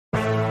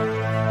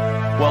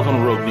Welcome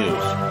to Rogue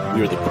News.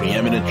 We are the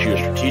preeminent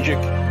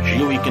geostrategic,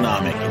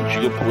 geoeconomic, and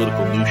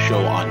geopolitical news show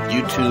on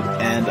YouTube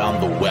and on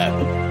the web.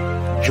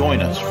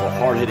 Join us for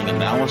hard-hitting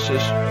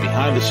analysis,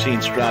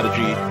 behind-the-scenes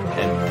strategy,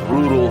 and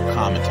brutal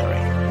commentary.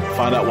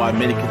 Find out why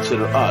many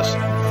consider us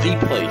the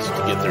place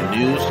to get their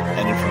news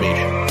and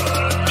information.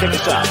 Check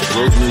us out at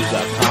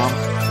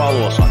roguenews.com.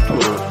 Follow us on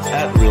Twitter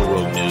at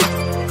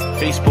RealRogueNews,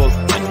 Facebook,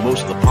 and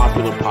most of the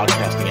popular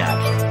podcasting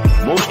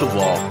apps. Most of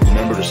all,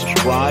 remember to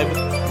subscribe,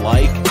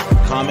 like,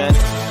 comment,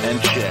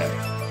 and share.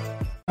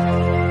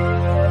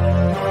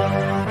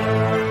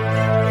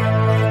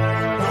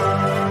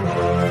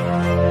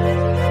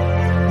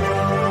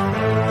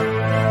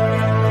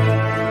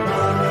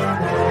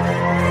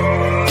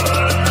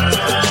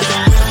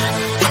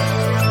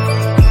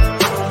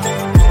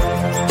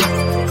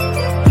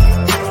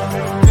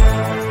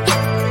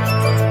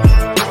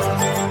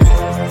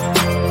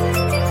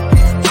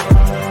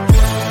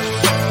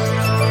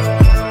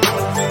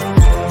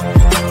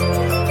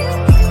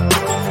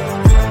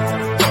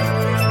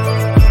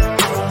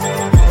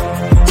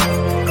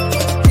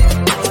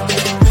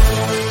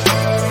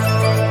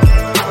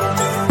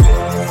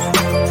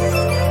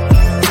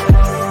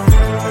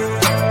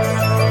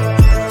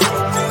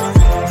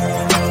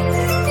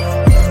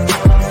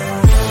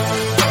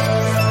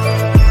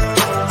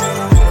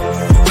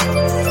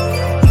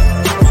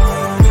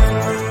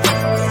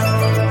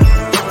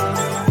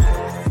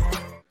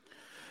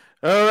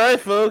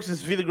 Folks,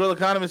 it's V the Grill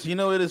Economist. You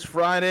know it is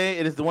Friday.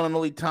 It is the one and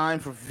only time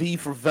for V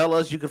for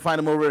Veles. You can find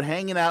him over there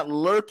hanging out,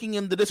 lurking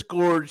in the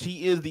Discord.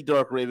 He is the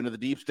Dark Raven of the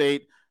Deep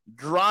State,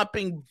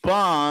 dropping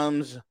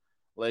bombs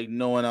like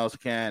no one else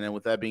can. And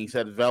with that being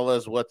said,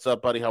 Veles, what's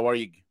up, buddy? How are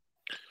you?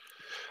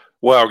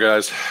 Wow,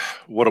 guys,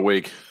 what a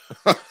week!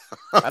 I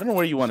don't know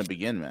where you want to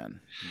begin, man.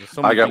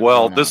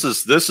 This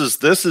is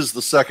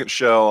the second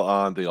show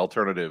on the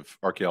alternative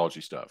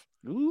archaeology stuff.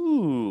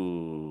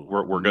 Ooh,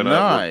 we're gonna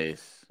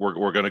nice.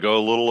 We're going to go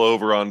a little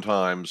over on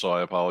time, so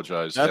I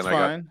apologize. That's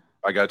fine.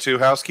 I got two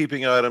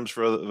housekeeping items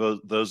for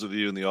those of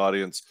you in the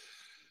audience.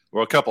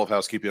 Well, a couple of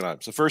housekeeping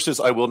items. The first is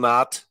I will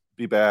not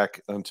be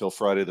back until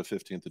Friday the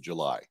 15th of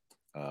July.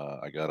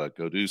 I got to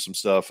go do some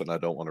stuff, and I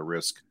don't want to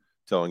risk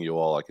telling you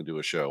all I can do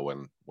a show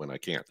when I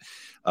can't.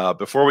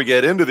 Before we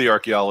get into the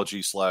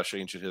archaeology /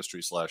 ancient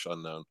history /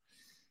 unknown,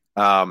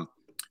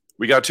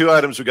 we got two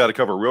items we got to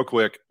cover real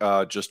quick.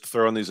 Just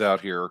throwing these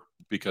out here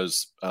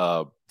because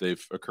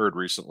they've occurred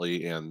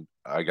recently, and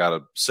I got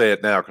to say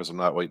it now because I'm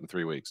not waiting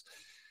 3 weeks.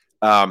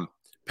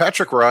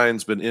 Patrick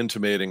Ryan's been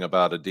intimating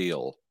about a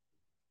deal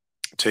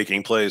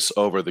taking place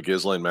over the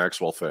Ghislaine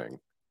Maxwell thing.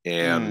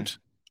 And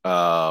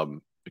a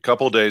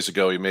couple of days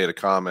ago, he made a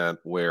comment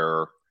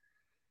where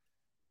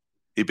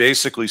he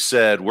basically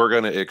said, we're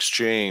going to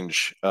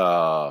exchange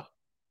Julian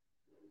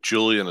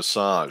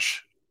Assange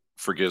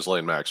for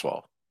Ghislaine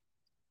Maxwell.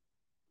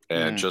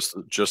 And just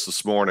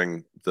this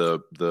morning,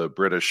 the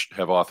British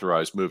have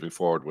authorized moving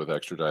forward with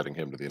extraditing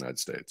him to the United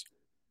States.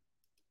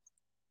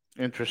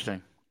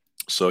 Interesting.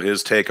 So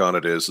his take on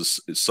it is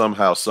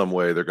somehow, some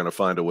way, they're going to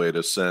find a way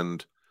to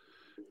send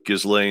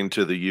Ghislaine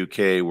to the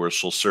UK, where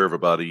she'll serve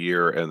about a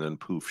year, and then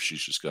poof,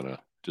 she's just going to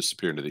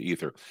disappear into the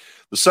ether.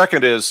 The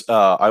second is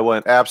I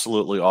went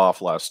absolutely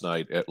off last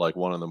night at like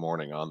 1 a.m.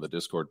 on the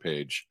Discord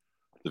page,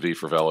 the V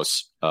for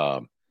Veles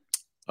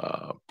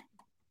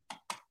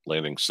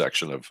landing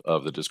section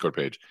of the Discord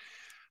page.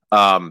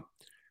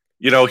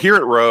 Here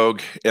at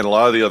Rogue and a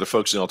lot of the other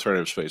folks in the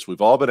alternative space,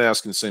 we've all been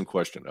asking the same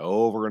question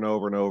over and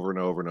over and over and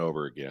over and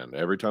over again.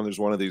 Every time there's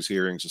one of these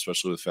hearings,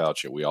 especially with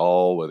Fauci, we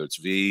all, whether it's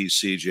V,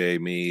 CJ,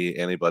 me,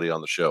 anybody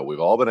on the show, we've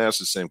all been asked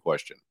the same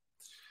question.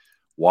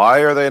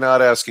 Why are they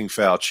not asking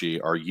Fauci,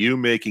 are you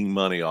making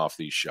money off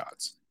these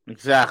shots?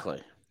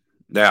 Exactly.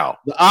 Now,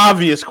 the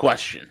obvious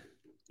question.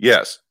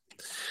 Yes.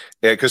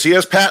 Because he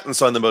has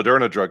patents on the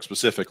Moderna drug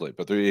specifically,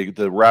 but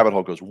the rabbit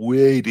hole goes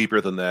way deeper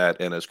than that.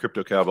 And as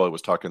Crypto Cowboy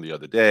was talking the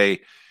other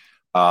day,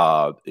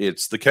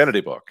 it's the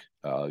Kennedy book.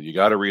 You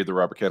got to read the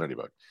Robert Kennedy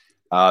book.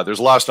 There's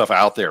a lot of stuff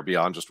out there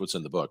beyond just what's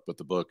in the book, but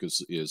the book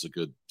is a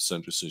good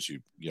central as you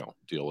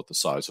deal with the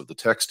size of the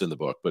text in the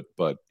book,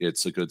 but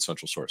it's a good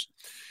central source.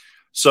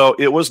 So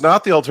it was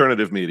not the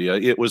alternative media.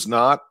 It was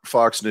not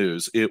Fox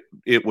News.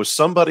 It was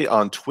somebody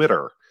on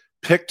Twitter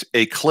picked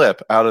a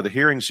clip out of the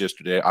hearings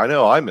yesterday. I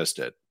know I missed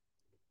it,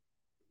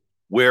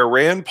 where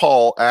Rand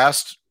Paul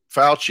asked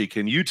Fauci,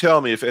 can you tell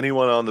me if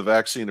anyone on the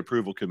vaccine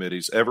approval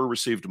committees ever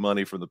received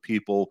money from the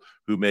people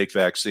who make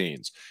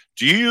vaccines?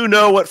 Do you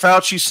know what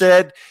Fauci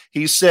said?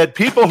 He said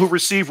people who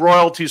receive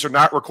royalties are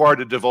not required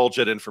to divulge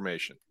that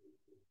information.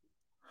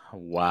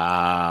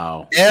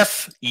 Wow.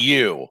 F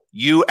you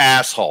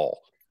asshole.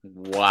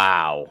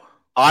 Wow.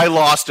 I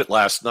lost it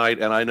last night,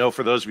 and I know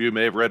for those of you who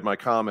may have read my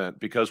comment,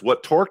 because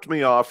what torqued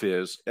me off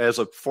is, as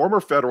a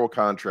former federal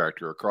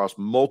contractor across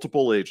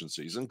multiple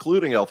agencies,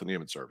 including Health and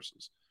Human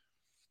Services,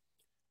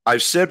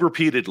 I've said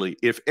repeatedly,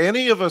 if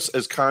any of us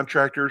as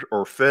contractors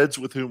or feds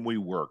with whom we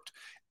worked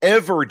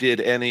ever did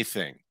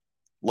anything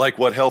like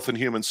what Health and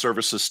Human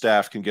Services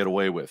staff can get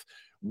away with,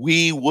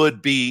 we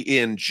would be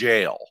in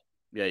jail.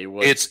 Yeah, you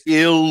would. It's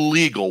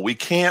illegal. We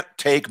can't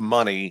take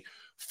money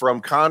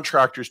from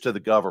contractors to the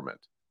government.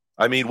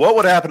 I mean, what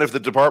would happen if the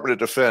Department of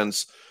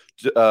Defense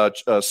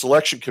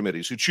selection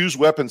committees who choose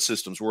weapon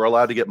systems were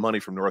allowed to get money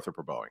from Northrop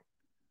or Boeing?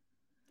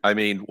 I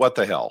mean, what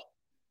the hell?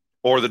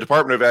 Or the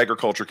Department of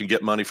Agriculture can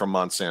get money from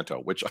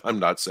Monsanto, which I'm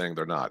not saying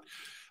they're not.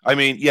 I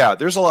mean, yeah,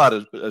 there's a lot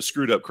of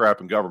screwed up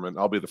crap in government.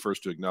 I'll be the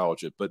first to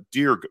acknowledge it. But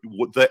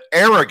the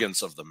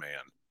arrogance of the man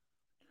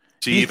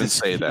to even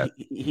say that.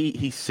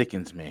 He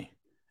sickens me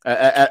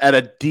at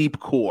a deep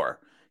core.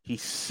 He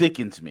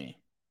sickens me.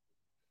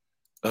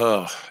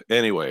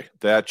 Anyway,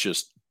 that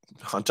just,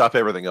 on top of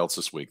everything else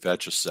this week, that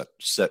just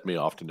set me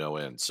off to no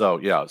end. So,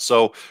 yeah.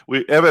 So,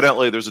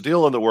 there's a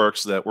deal in the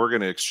works that we're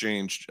going to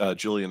exchange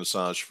Julian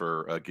Assange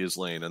for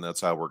Ghislaine, and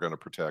that's how we're going to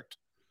protect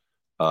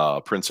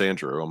Prince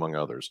Andrew, among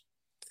others.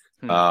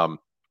 But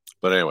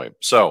anyway,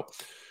 so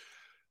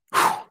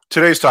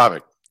today's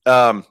topic.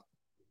 And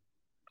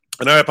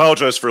I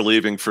apologize for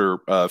leaving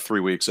for 3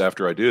 weeks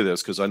after I do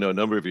this, because I know a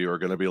number of you are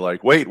going to be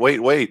like, wait.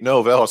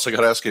 No, Veles, I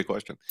got to ask you a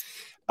question.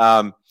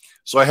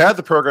 So I had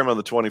the program on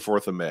the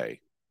 24th of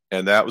May,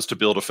 and that was to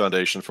build a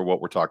foundation for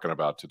what we're talking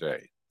about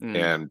today.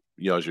 And,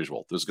 as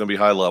usual, this is going to be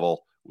high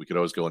level. We could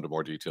always go into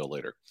more detail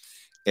later.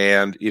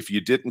 And if you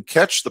didn't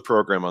catch the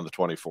program on the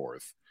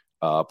 24th,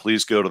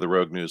 please go to the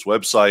Rogue News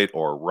website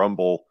or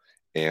Rumble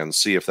and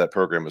see if that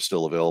program is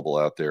still available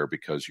out there,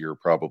 because you're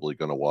probably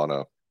going to want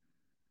to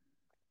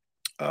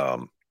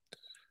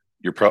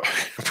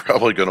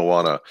probably going to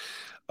want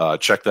to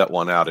check that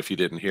one out if you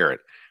didn't hear it.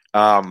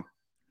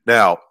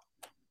 Now,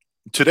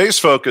 today's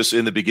focus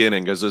in the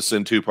beginning is it's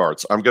in two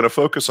parts. I'm going to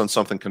focus on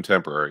something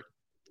contemporary,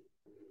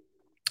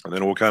 and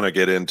then we'll kind of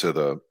get into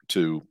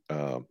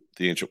the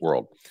ancient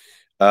world.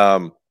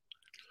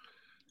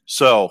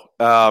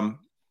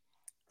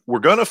 We're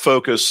going to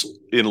focus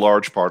in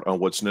large part on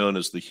what's known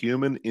as the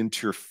Human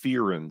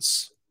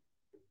Interference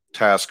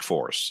Task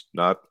Force,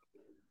 not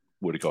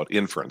what do you call it,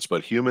 inference,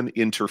 but Human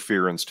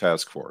Interference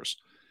Task Force.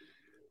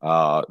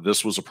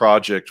 This was a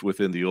project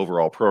within the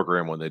overall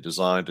program when they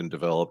designed and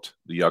developed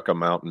the Yucca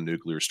Mountain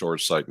Nuclear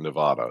Storage Site in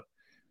Nevada.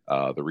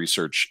 The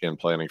research and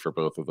planning for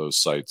both of those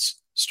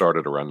sites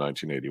started around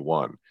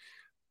 1981.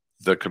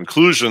 The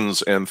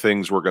conclusions and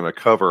things we're going to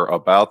cover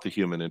about the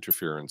Human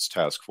Interference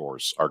Task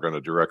Force are going to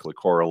directly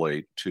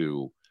correlate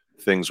to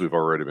things we've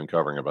already been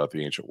covering about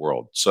the ancient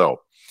world.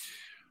 So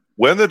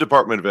when the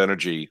Department of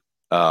Energy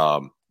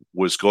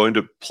was going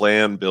to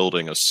plan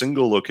building a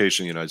single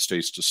location in the United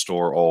States to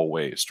store all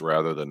waste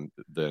rather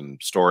than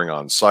storing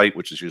on site,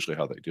 which is usually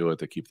how they do it.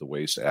 They keep the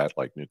waste at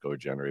like nuclear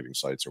generating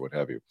sites or what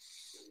have you,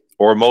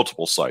 or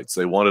multiple sites.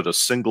 They wanted a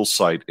single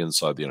site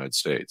inside the United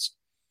States.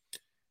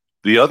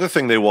 The other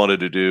thing they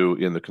wanted to do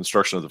in the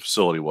construction of the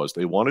facility was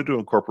they wanted to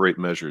incorporate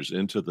measures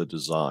into the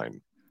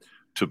design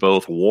to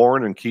both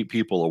warn and keep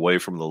people away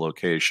from the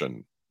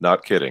location,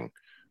 not kidding,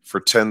 for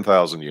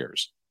 10,000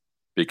 years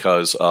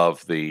because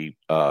of the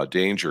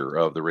danger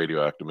of the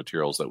radioactive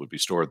materials that would be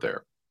stored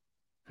there.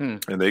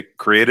 And they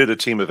created a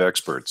team of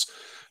experts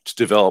to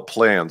develop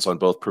plans on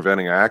both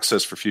preventing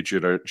access for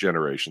future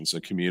generations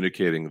and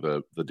communicating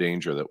the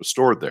danger that was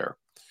stored there.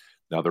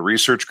 Now, the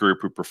research group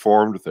who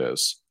performed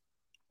this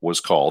was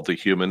called the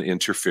Human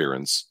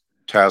Interference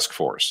Task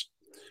Force.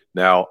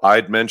 Now,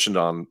 I'd mentioned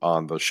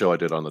on the show I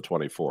did on the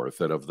 24th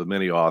that of the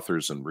many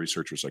authors and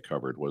researchers I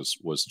covered was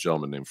a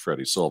gentleman named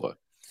Freddie Silva.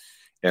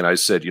 And I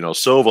said,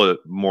 Silva,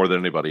 more than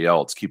anybody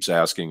else, keeps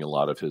asking a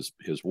lot of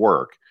his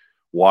work,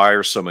 why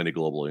are so many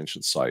global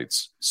ancient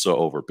sites so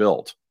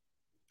overbuilt?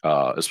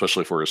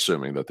 Especially if we're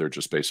assuming that they're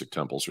just basic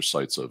temples or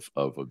sites of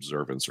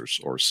observance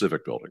or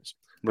civic buildings.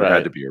 There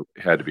had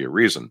to be a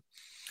reason.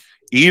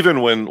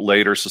 Even when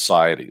later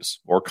societies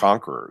or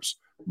conquerors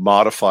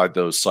modified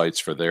those sites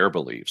for their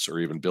beliefs or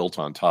even built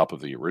on top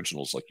of the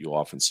originals like you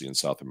often see in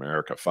South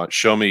America.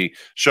 Show me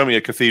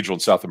a cathedral in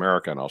South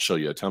America and I'll show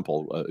you a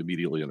temple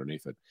immediately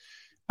underneath it.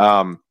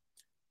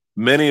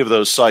 Many of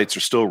those sites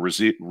are still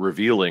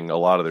revealing a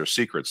lot of their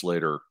secrets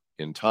later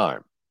in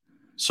time.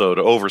 So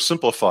to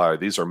oversimplify,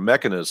 these are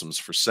mechanisms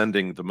for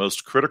sending the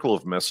most critical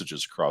of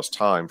messages across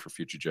time for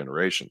future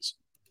generations.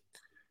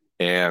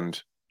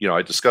 And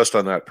I discussed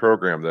on that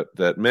program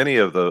that many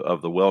of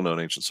the well-known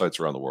ancient sites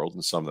around the world,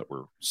 and some that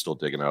we're still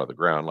digging out of the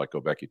ground, like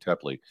Göbekli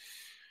Tepe,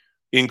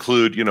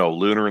 include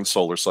lunar and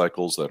solar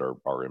cycles that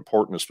are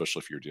important, especially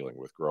if you're dealing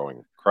with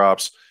growing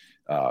crops,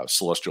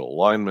 celestial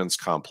alignments,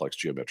 complex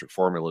geometric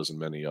formulas, and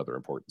many other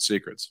important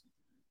secrets.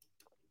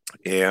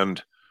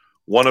 And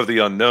one of the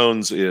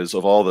unknowns is,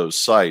 of all those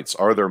sites,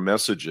 are there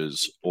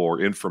messages or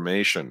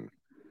information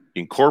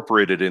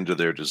incorporated into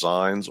their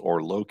designs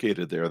or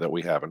located there that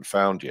we haven't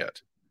found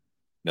yet?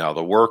 Now,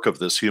 the work of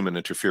this Human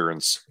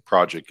Interference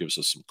Project gives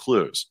us some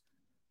clues.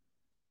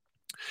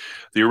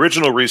 The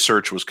original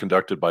research was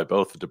conducted by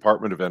both the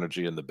Department of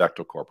Energy and the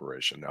Bechtel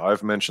Corporation. Now,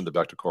 I've mentioned the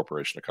Bechtel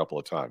Corporation a couple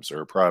of times.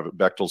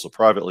 Bechtel's a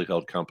privately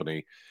held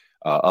company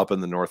up in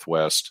the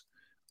Northwest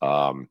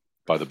by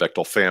the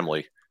Bechtel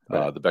family.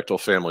 Right. The Bechtel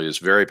family is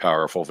very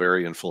powerful,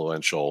 very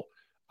influential.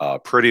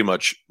 Pretty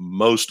much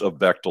most of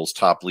Bechtel's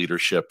top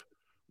leadership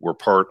were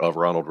part of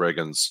Ronald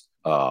Reagan's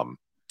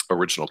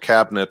original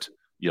cabinet.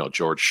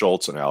 George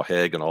Shultz and Al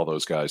Haig and all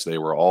those guys,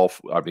 they're all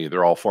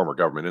former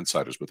government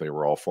insiders, but they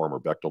were all former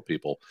Bechtel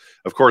people.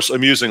 Of course,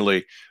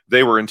 amusingly,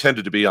 they were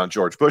intended to be on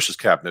George Bush's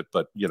cabinet,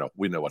 but,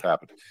 we know what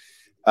happened.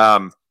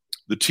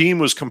 The team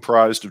was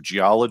comprised of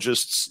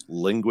geologists,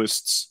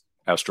 linguists,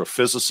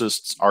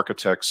 astrophysicists,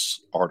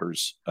 architects,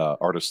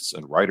 artists,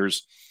 and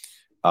writers.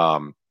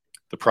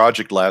 The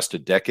project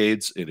lasted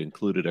decades. It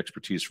included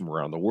expertise from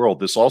around the world.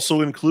 This also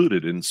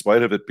included, in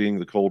spite of it being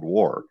the Cold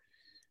War,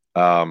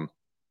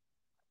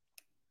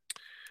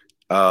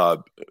 what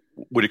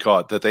do you call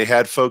it? That they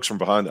had folks from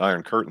behind the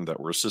Iron Curtain that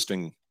were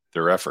assisting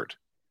their effort.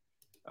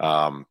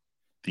 The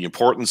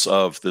importance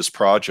of this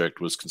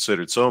project was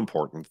considered so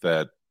important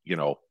that,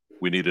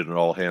 we needed an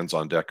all hands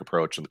on deck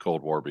approach, and the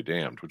Cold War be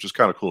damned, which is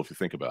kind of cool if you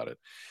think about it.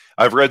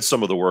 I've read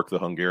some of the work the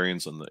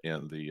Hungarians and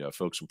the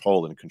folks from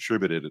Poland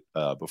contributed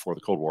before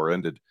the Cold War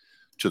ended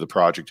to the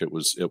project. It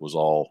was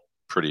all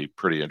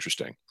pretty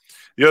interesting.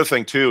 The other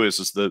thing too is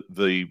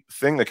the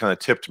thing that kind of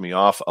tipped me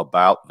off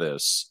about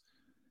this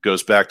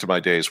goes back to my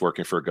days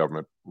working for a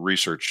government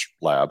research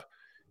lab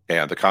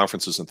and the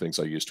conferences and things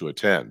I used to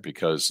attend,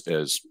 because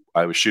as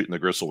I was shooting the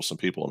gristle with some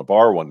people in a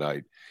bar one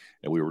night,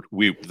 and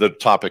the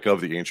topic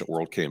of the ancient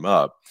world came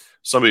up,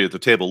 somebody at the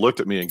table looked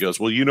at me and goes,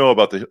 "Well, you know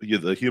about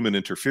the Human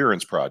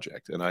Interference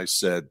Project?" And I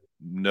said,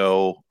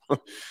 "No."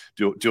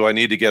 Do I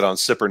need to get on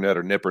SIPRNet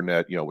or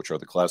NIPRNet, which are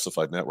the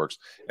classified networks,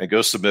 and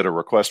go submit a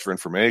request for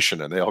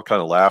information? And they all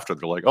kind of laughed, and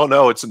they're like, "Oh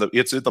no, it's in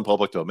the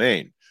public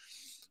domain."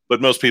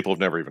 But most people have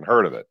never even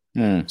heard of it.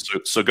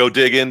 So go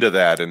dig into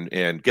that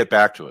and get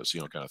back to us,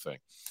 kind of thing.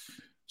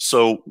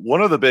 So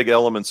one of the big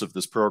elements of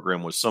this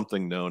program was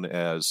something known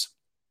as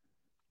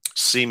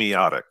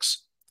semiotics.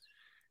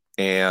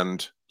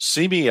 And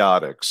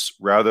semiotics,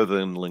 rather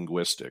than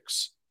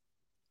linguistics,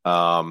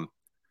 semiotics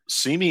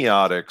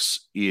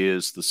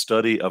is the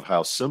study of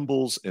how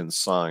symbols and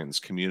signs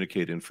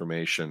communicate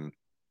information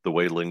the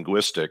way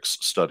linguistics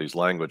studies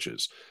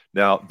languages.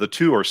 Now, the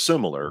two are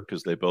similar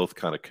because they both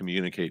kind of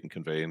communicate and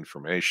convey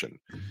information.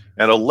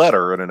 And a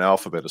letter in an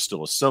alphabet is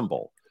still a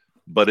symbol,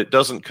 but it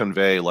doesn't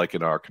convey, like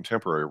in our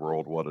contemporary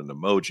world, what an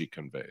emoji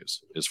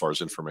conveys as far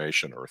as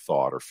information or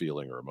thought or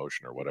feeling or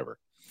emotion or whatever.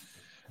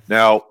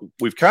 Now,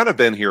 we've kind of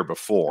been here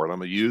before, and I'm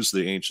going to use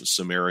the ancient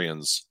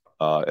Sumerians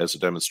as a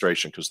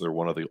demonstration because they're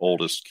one of the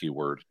oldest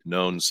keyword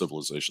known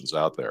civilizations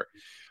out there.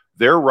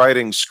 Their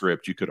writing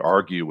script, you could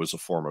argue, was a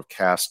form of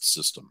caste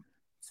system.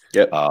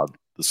 Yep.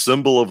 The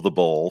symbol of the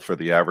bull for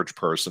the average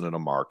person in a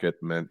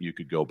market meant you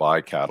could go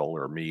buy cattle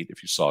or meat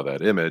if you saw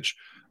that image.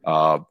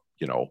 I'm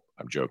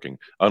joking.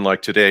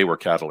 Unlike today, where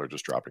cattle are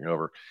just dropping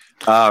over.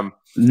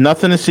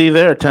 Nothing to see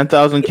there.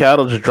 10,000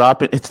 cattle just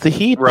dropping. It's the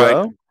heat, right?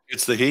 Bro.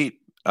 It's the heat.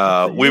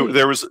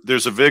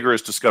 There's a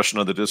vigorous discussion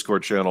on the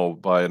Discord channel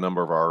by a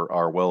number of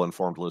our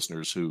well-informed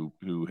listeners who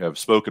have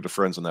spoken to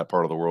friends in that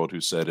part of the world who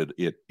said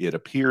it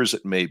appears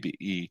it may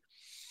be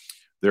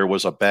there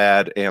was a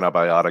bad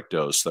antibiotic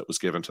dose that was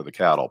given to the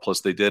cattle. Plus,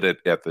 they did it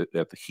at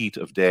the heat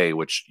of day,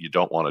 which you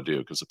don't want to do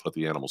because it put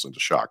the animals into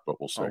shock. But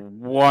we'll see. Oh,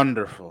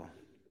 wonderful.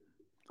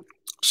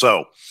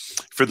 So,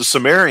 for the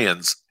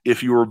Sumerians,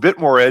 if you were a bit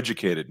more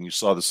educated and you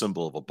saw the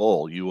symbol of a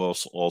bull, you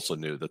also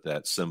knew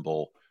that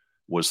symbol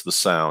was the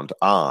sound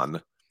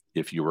on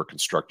if you were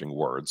constructing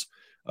words.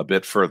 A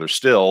bit further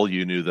still,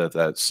 you knew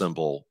that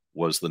symbol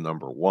was the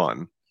number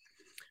 1.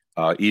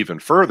 Even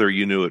further,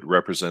 you knew it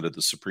represented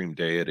the supreme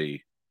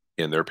deity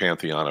in their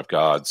pantheon of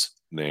gods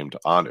named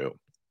Anu.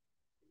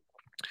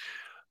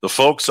 The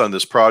folks on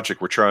this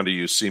project were trying to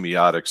use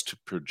semiotics to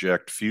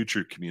project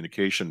future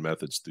communication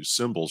methods through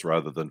symbols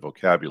rather than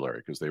vocabulary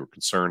because they were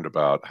concerned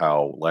about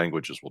how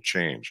languages will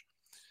change.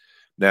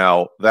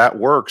 Now, that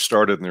work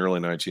started in the early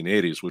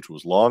 1980s, which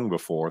was long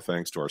before,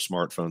 thanks to our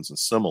smartphones and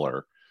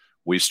similar,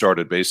 we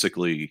started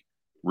basically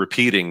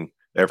repeating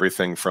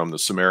everything from the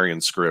Sumerian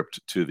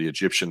script to the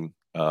Egyptian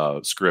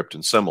script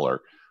and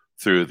similar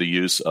through the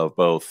use of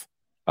both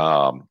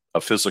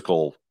a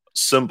physical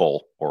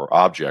symbol or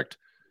object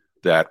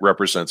that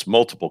represents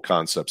multiple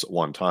concepts at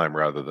one time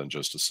rather than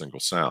just a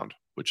single sound,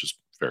 which is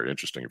very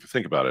interesting if you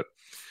think about it.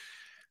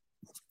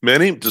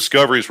 Many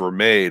discoveries were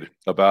made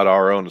about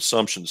our own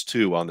assumptions,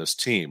 too, on this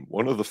team.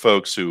 One of the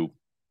folks who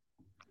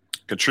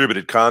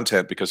contributed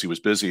content because he was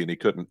busy and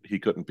he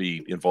couldn't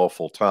be involved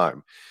full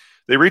time,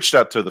 they reached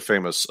out to the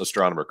famous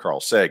astronomer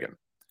Carl Sagan,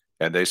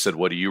 and they said,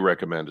 "What do you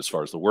recommend as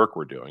far as the work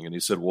we're doing?" And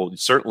he said, "Well,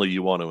 certainly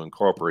you want to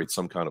incorporate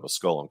some kind of a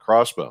skull and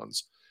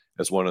crossbones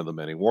as one of the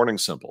many warning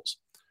symbols.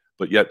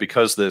 But yet,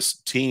 because this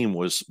team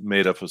was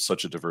made up of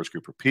such a diverse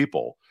group of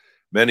people,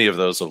 many of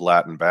those of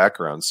Latin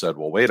background said,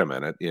 well, wait a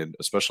minute,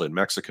 especially in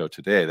Mexico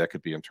today, that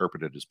could be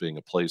interpreted as being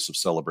a place of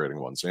celebrating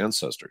one's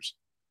ancestors.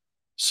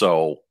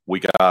 So we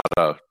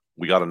gotta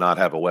not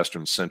have a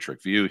Western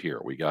centric view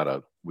here. We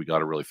gotta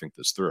really think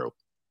this through."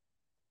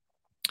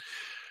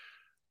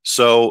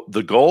 So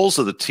the goals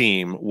of the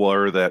team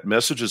were that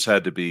messages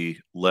had to be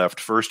left,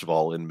 first of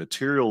all, in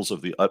materials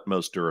of the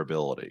utmost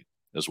durability,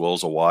 as well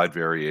as a wide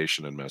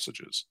variation in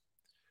messages.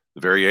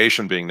 the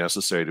variation being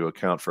necessary to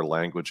account for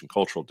language and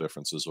cultural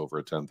differences over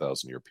a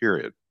 10,000-year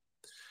period.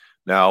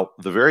 Now,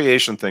 the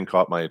variation thing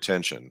caught my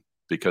attention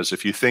because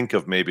if you think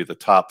of maybe the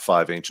top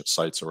 5 ancient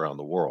sites around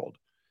the world,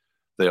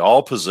 they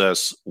all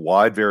possess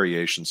wide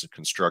variations in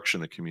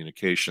construction and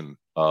communication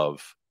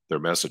of their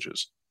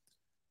messages.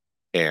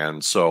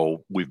 And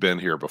so we've been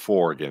here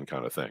before again,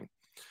 kind of thing.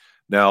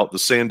 Now, the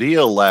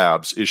Sandia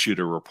Labs issued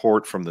a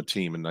report from the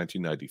team in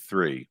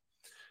 1993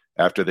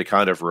 after they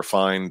kind of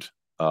refined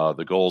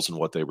the goals and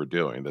what they were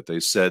doing, that they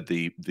said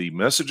the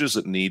messages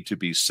that need to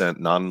be sent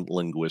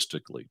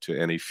non-linguistically to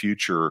any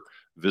future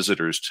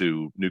visitors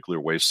to nuclear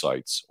waste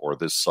sites or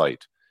this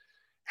site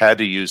had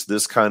to use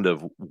this kind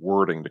of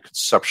wording to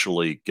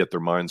conceptually get their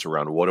minds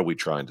around what are we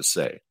trying to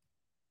say.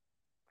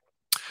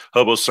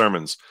 Hobo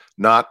sermons,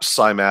 not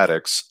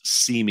semiotics,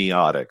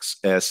 semiotics,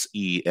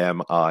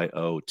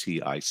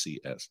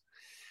 semiotics.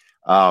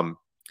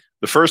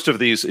 The first of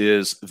these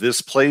is,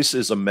 this place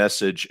is a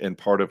message and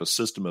part of a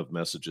system of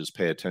messages.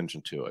 Pay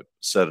attention to it.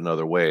 Said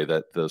another way,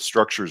 that the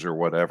structures or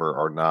whatever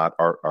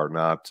are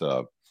not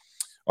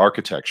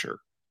architecture,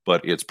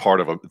 but it's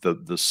part of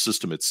the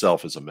system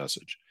itself is a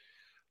message.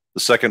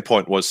 The second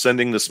point was,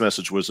 sending this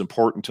message was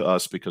important to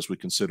us because we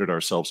considered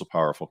ourselves a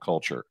powerful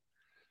culture.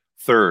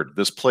 Third,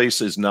 this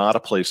place is not a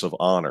place of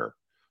honor.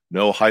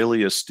 No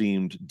highly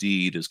esteemed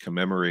deed is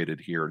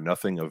commemorated here.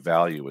 Nothing of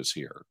value is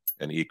here.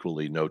 And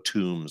equally, no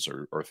tombs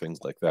or things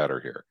like that are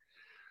here.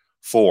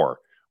 4,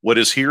 what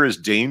is here is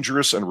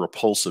dangerous and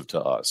repulsive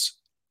to us.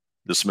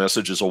 This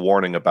message is a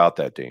warning about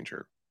that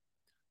danger.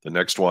 The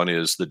next one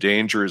is, the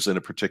danger is in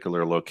a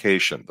particular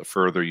location. The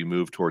further you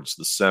move towards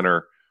the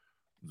center,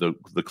 the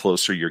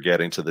closer you're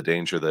getting to the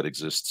danger that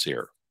exists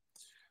here.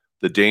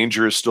 The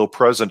danger is still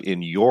present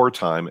in your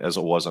time as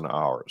it was in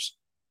ours.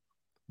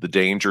 The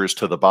danger is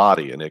to the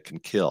body and it can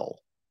kill.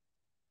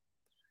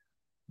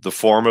 The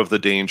form of the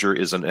danger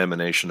is an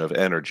emanation of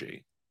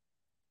energy.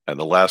 And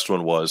the last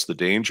one was, the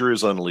danger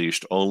is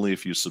unleashed only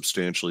if you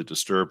substantially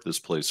disturb this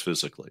place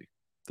physically.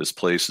 This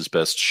place is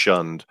best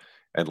shunned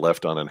and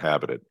left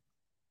uninhabited.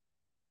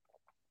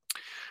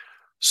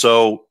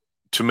 So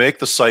to make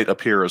the site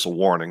appear as a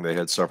warning, they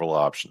had several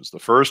options. The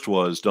first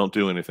was, don't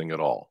do anything at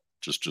all.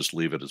 Just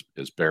leave it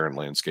as barren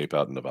landscape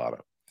out in Nevada.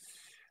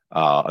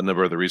 A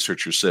number of the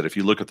researchers said, if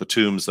you look at the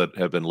tombs that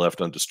have been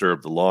left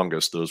undisturbed the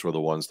longest, those were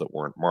the ones that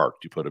weren't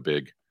marked. You put a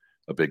big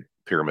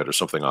pyramid or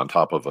something on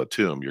top of a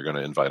tomb, you're going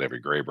to invite every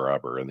grave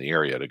robber in the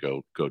area to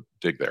go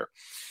dig there.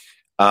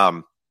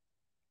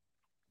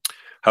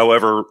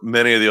 However,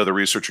 many of the other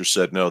researchers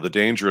said, no, the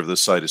danger of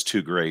this site is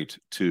too great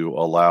to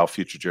allow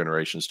future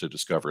generations to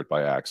discover it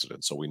by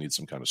accident. So we need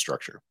some kind of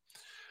structure.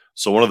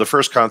 So one of the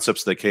first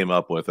concepts they came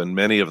up with, and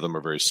many of them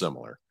are very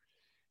similar,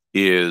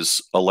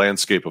 is a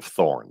landscape of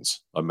thorns,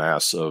 a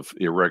mass of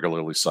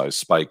irregularly sized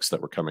spikes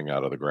that were coming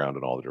out of the ground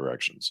in all the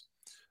directions.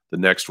 The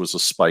next was a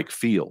spike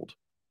field,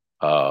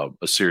 a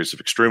series of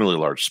extremely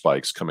large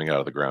spikes coming out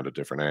of the ground at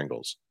different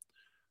angles.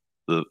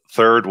 The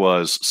third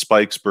was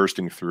spikes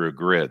bursting through a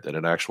grid, that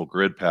an actual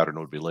grid pattern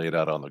would be laid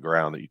out on the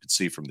ground that you could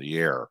see from the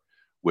air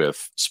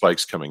with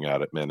spikes coming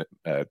out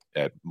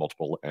at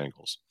multiple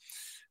angles.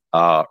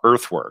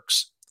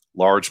 Earthworks,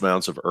 large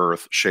mounds of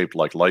earth shaped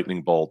like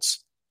lightning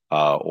bolts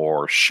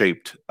or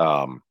shaped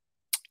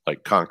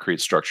like concrete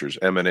structures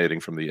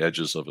emanating from the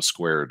edges of a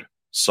squared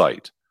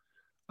site.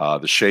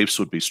 The shapes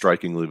would be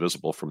strikingly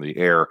visible from the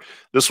air.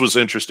 This was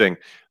interesting.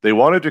 They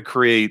wanted to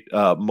create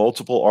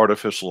multiple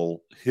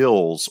artificial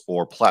hills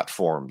or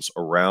platforms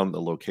around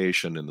the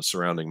location in the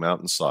surrounding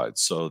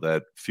mountainsides so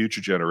that future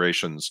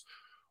generations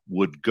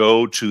would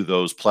go to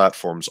those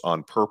platforms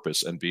on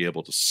purpose and be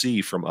able to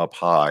see from up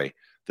high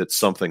that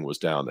something was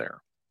down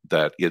there,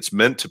 that it's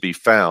meant to be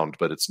found,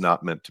 but it's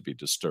not meant to be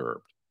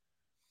disturbed.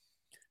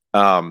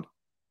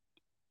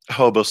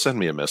 Hobo, send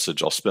me a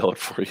message. I'll spell it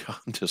for you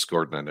on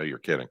Discord, and I know you're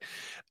kidding.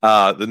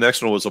 The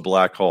next one was a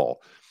black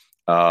hole,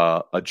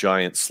 a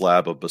giant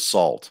slab of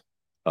basalt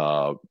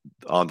on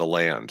the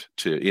land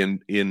to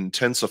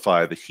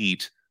intensify the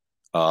heat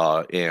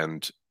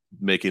and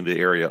making the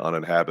area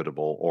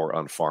uninhabitable or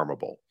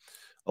unfarmable.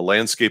 A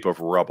landscape of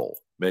rubble,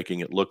 making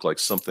it look like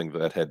something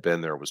that had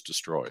been there was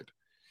destroyed.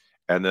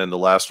 And then the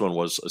last one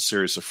was a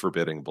series of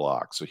forbidding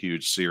blocks, a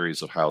huge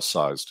series of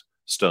house-sized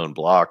stone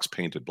blocks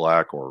painted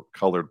black or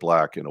colored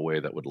black in a way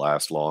that would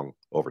last long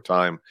over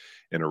time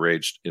and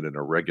arranged in an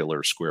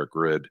irregular square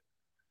grid.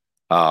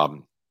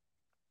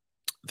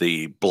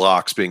 The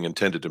blocks being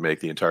intended to make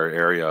the entire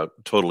area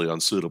totally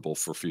unsuitable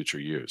for future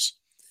use.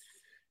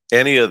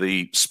 Any of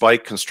the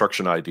spike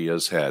construction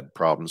ideas had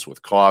problems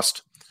with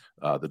cost.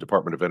 The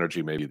Department of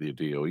Energy, maybe the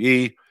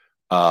DOE,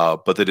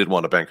 but they didn't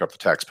want to bankrupt the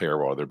taxpayer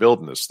while they're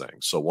building this thing.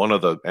 So one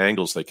of the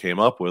angles they came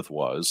up with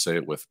was, say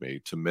it with me,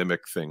 to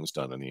mimic things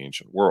done in the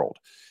ancient world.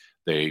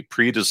 They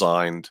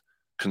pre-designed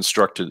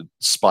constructed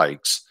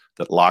spikes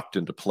that locked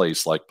into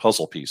place like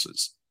puzzle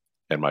pieces.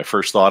 And my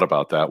first thought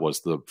about that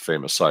was the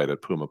famous site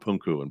at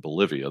Pumapunku in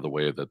Bolivia, the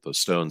way that the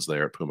stones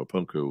there at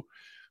Pumapunku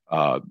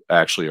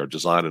actually are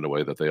designed in a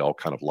way that they all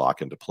kind of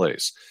lock into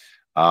place.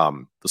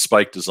 The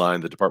spike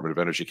design the Department of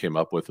Energy came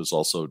up with is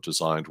also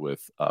designed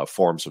with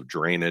forms of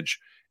drainage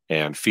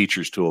and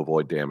features to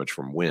avoid damage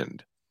from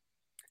wind.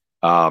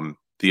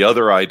 The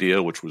other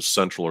idea, which was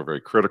central or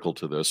very critical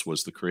to this,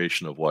 was the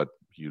creation of what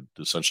you'd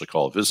essentially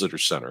call a visitor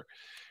center.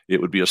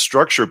 It would be a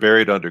structure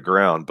buried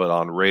underground, but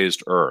on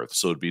raised earth.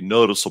 So it'd be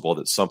noticeable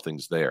that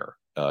something's there,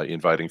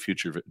 inviting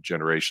future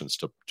generations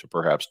to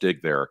perhaps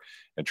dig there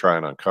and try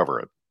and uncover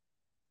it.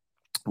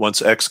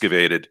 Once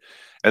excavated,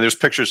 and there's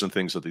pictures and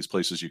things of these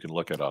places you can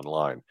look at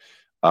online.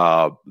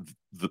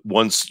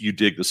 Once you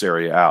dig this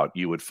area out,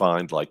 you would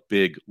find like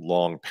big,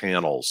 long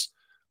panels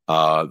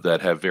that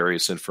have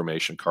various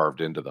information carved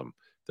into them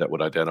that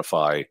would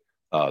identify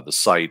the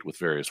site with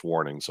various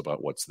warnings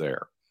about what's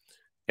there.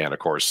 And of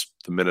course,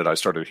 the minute I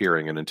started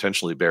hearing an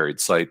intentionally buried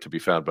site to be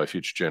found by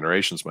future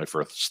generations, my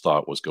first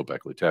thought was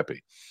Göbekli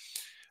Tepe.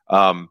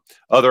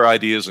 Other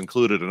ideas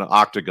included an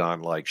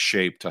octagon-like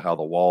shape to how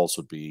the walls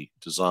would be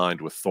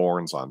designed with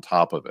thorns on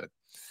top of it.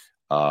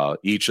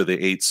 Each of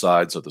the 8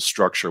 sides of the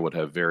structure would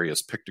have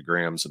various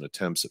pictograms and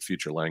attempts at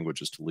future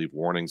languages to leave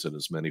warnings in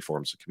as many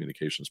forms of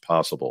communication as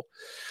possible.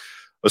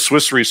 A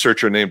Swiss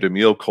researcher named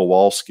Emil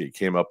Kowalski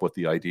came up with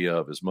the idea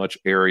of as much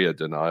area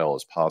denial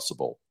as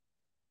possible.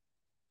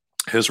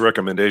 His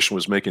recommendation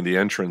was making the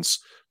entrance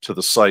to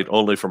the site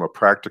only from a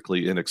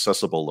practically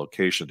inaccessible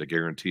location to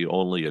guarantee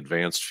only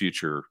advanced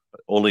future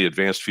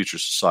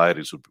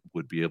societies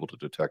would be able to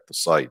detect the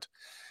site.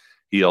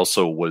 He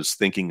also was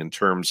thinking in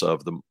terms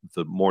of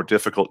the more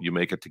difficult you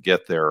make it to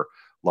get there,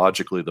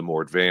 logically, the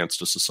more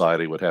advanced a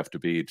society would have to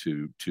be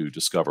to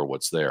discover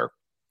what's there.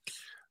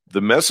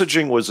 The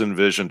messaging was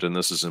envisioned, and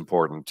this is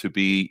important, to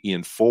be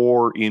in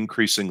 4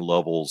 increasing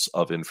levels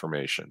of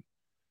information.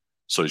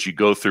 So as you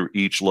go through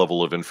each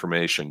level of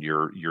information,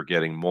 you're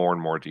getting more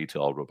and more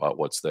detailed about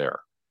what's there.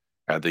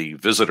 And the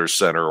visitor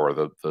center, or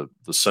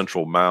the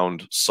central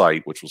mound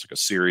site, which was like a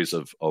series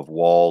of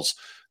walls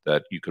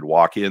that you could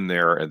walk in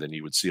there and then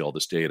you would see all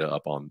this data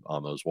up on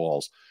those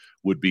walls,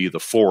 would be the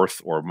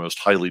 4th or most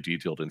highly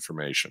detailed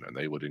information. And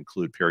they would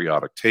include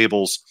periodic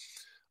tables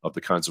of the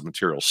kinds of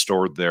materials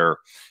stored there.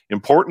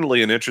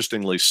 Importantly and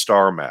interestingly,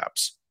 star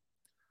maps.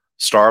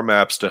 Star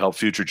maps to help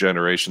future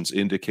generations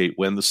indicate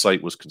when the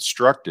site was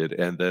constructed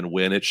and then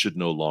when it should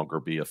no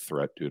longer be a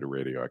threat due to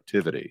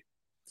radioactivity.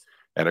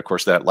 And of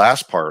course, that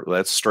last part,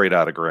 that's straight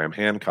out of Graham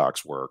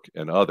Hancock's work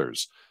and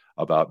others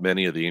about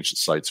many of the ancient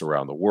sites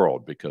around the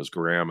world, because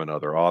Graham and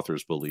other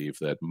authors believe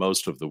that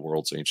most of the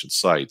world's ancient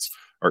sites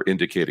are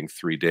indicating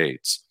 3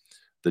 dates: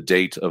 the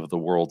date of the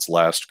world's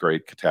last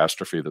great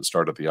catastrophe that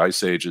started the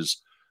ice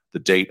ages, the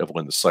date of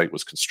when the site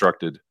was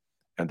constructed,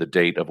 and the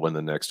date of when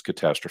the next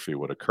catastrophe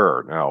would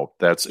occur. Now,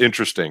 that's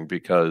interesting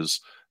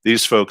because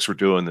these folks were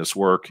doing this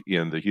work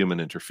in the Human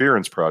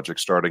Interference Project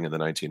starting in the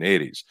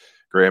 1980s.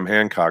 Graham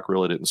Hancock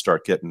really didn't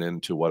start getting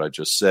into what I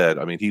just said.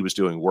 I mean, he was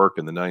doing work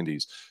in the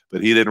 90s,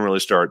 but he didn't really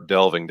start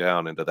delving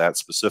down into that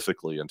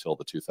specifically until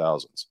the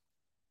 2000s.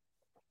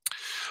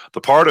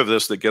 The part of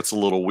this that gets a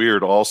little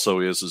weird also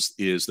is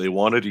they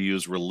wanted to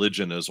use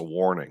religion as a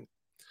warning.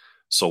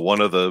 So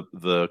one of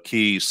the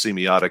key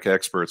semiotic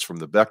experts from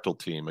the Bechtel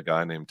team, a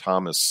guy named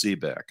Thomas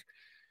Seebeck,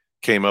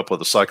 came up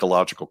with a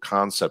psychological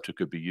concept that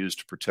could be used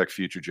to protect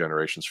future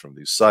generations from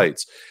these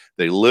sites.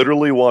 They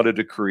literally wanted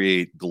to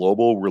create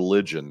global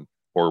religion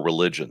or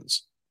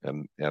religions.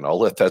 And I'll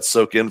let that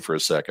soak in for a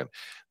second.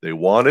 They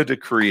wanted to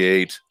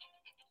create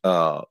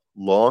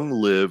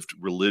long-lived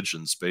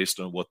religions based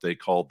on what they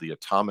called the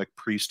atomic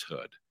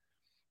priesthood.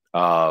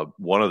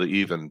 One of the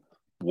even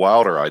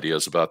wilder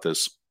ideas about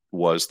this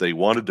was they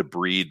wanted to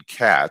breed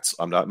cats,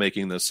 I'm not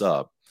making this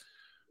up,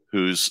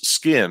 whose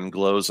skin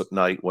glows at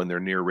night when they're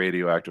near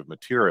radioactive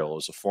material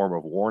as a form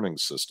of warning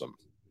system,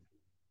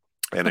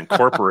 and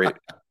incorporate.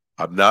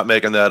 I'm not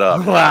making that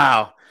up.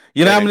 Wow.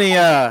 You know how many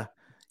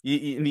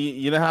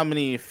you know how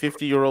many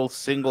 50-year-old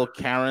single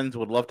Karens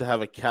would love to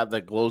have a cat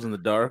that glows in the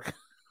dark?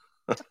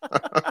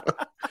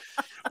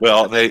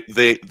 Well,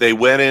 they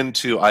went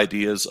into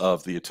ideas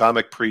of the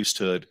atomic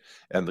priesthood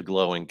and the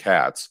glowing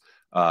cats.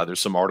 There's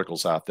some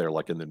articles out there,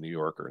 like in the New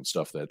Yorker and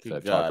stuff, that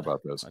talk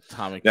about this.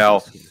 Atomic now,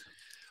 priesthood.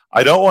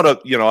 I don't want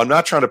to, I'm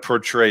not trying to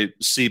portray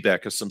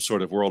Seebeck as some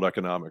sort of World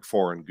Economic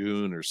Forum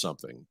goon or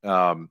something,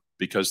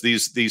 because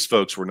these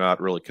folks were not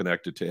really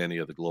connected to any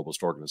of the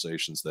globalist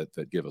organizations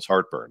that give us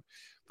heartburn.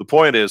 The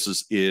point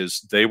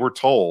is they were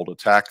told,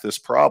 attack this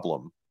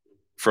problem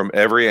from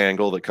every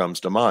angle that comes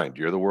to mind.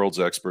 You're the world's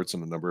experts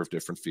in a number of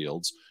different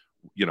fields.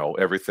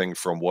 Everything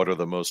from what are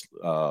the most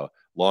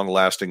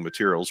long-lasting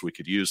materials we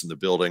could use in the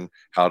building,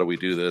 how do we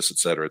do this, et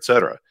cetera, et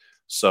cetera.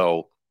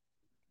 So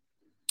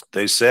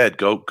they said,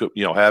 go,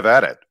 have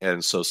at it.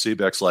 And so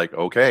Seebeck's like,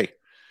 okay.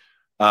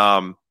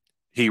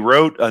 He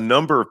wrote a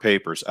number of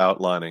papers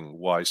outlining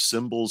why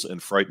symbols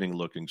and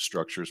frightening-looking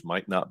structures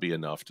might not be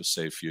enough to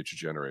save future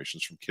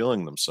generations from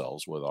killing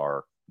themselves with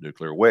our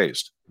nuclear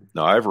waste.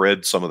 Now, I've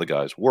read some of the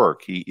guy's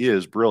work. He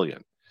is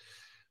brilliant.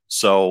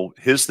 So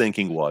his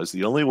thinking was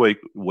the only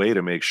way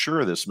to make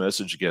sure this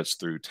message gets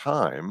through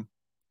time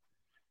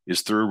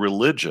is through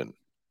religion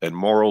and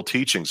moral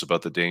teachings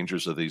about the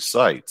dangers of these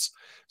sites.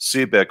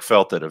 Seebeck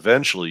felt that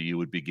eventually you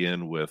would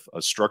begin with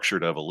a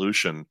structured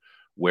evolution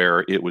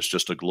where it was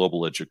just a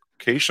global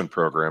education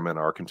program in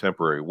our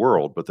contemporary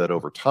world, but that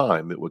over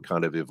time it would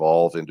kind of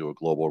evolve into a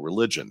global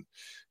religion,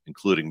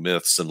 including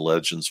myths and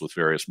legends with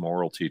various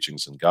moral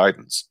teachings and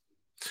guidance.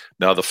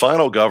 Now, the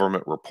final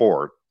government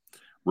report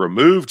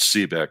removed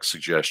Seebeck's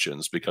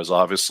suggestions because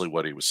obviously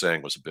what he was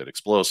saying was a bit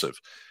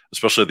explosive,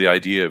 especially the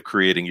idea of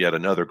creating yet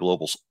another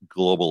global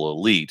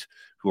elite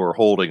who are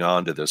holding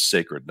on to this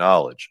sacred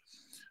knowledge.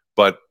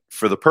 But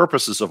for the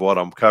purposes of what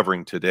I'm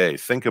covering today,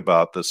 think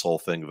about this whole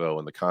thing, though,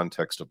 in the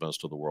context of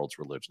most of the world's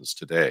religions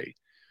today.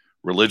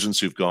 Religions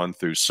who've gone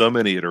through so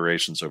many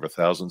iterations over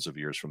thousands of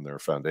years from their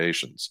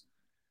foundations.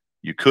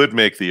 You could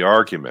make the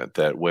argument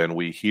that when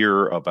we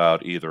hear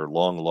about either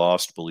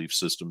long-lost belief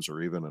systems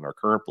or even in our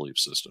current belief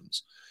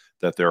systems,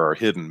 that there are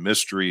hidden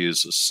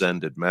mysteries,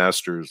 ascended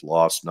masters,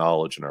 lost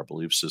knowledge in our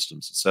belief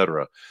systems,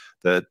 etc.,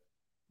 that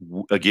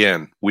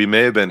again, we may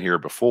have been here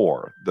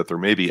before, that there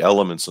may be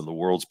elements in the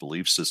world's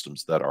belief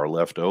systems that are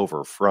left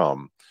over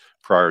from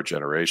prior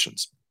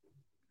generations.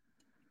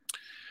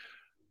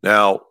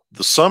 Now,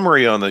 the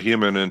summary on the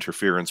Human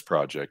Interference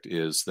Project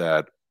is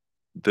that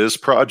this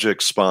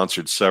project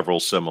sponsored several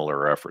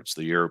similar efforts.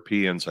 The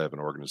Europeans have an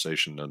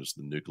organization known as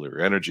the Nuclear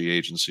Energy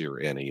Agency, or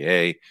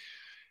NEA.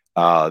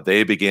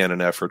 They began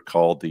an effort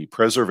called the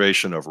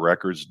Preservation of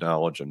Records,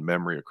 Knowledge, and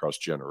Memory Across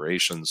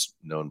Generations,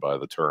 known by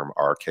the term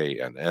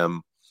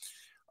RKNM.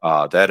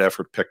 That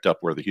effort picked up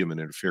where the Human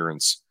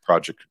Interference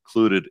Project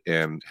concluded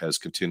and has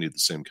continued the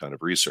same kind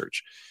of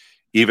research.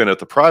 Even at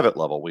the private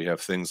level, we have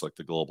things like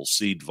the Global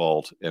Seed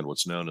Vault and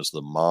what's known as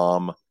the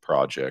MOM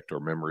Project, or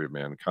Memory of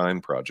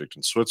Mankind Project,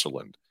 in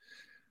Switzerland.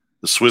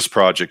 The Swiss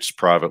project is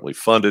privately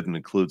funded and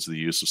includes the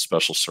use of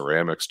special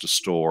ceramics to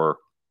store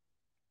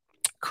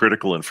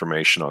critical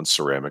information on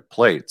ceramic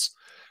plates.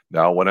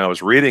 Now, when I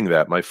was reading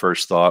that, my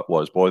first thought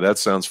was, boy, that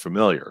sounds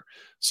familiar.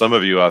 Some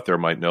of you out there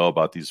might know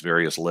about these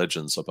various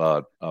legends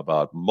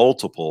about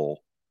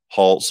multiple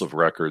halls of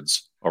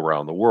records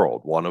around the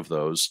world, one of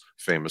those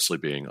famously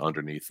being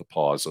underneath the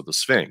paws of the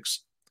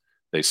Sphinx.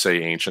 They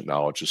say ancient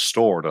knowledge is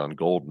stored on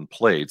golden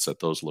plates at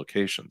those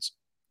locations.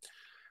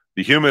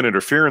 The Human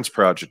Interference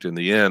Project, in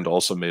the end,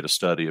 also made a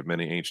study of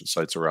many ancient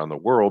sites around the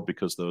world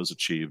because those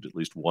achieved at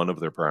least one of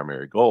their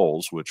primary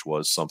goals, which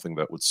was something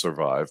that would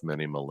survive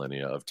many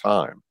millennia of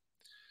time.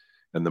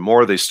 And the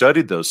more they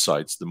studied those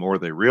sites, the more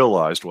they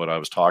realized what I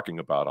was talking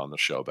about on the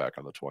show back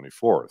on the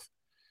 24th.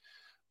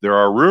 There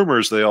are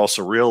rumors they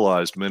also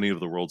realized many of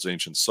the world's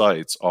ancient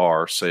sites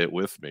are, say it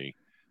with me,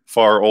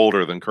 far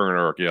older than current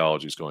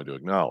archaeology is going to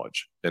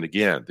acknowledge. And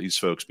again, these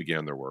folks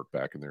began their work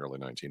back in the early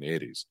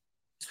 1980s.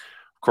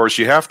 Of course,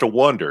 you have to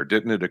wonder,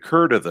 didn't it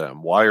occur to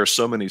them, why are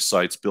so many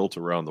sites built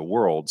around the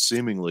world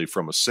seemingly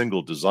from a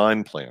single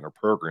design plan or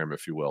program,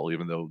 if you will,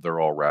 even though they're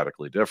all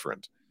radically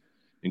different,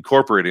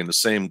 incorporating the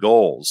same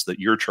goals that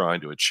you're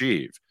trying to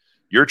achieve?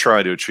 You're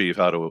trying to achieve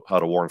how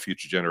to warn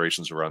future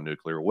generations around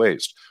nuclear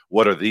waste.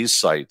 What are these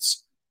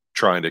sites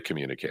trying to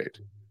communicate?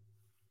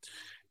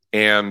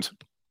 And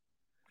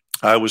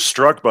I was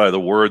struck by the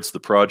words the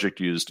project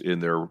used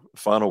in their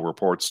final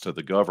reports to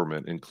the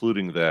government,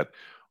 including that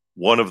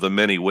one of the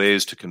many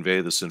ways to convey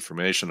this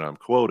information I'm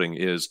quoting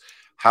is,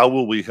 how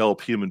will we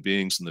help human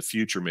beings in the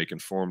future make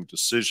informed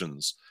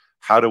decisions?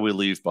 How do we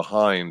leave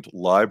behind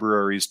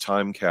libraries,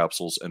 time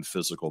capsules, and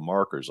physical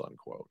markers,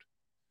 unquote?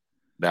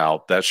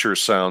 Now, that sure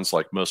sounds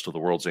like most of the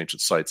world's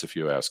ancient sites, if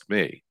you ask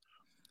me.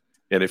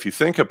 And if you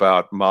think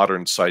about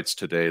modern sites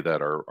today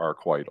that are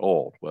quite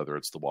old, whether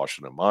it's the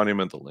Washington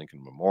Monument, the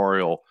Lincoln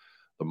Memorial,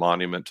 the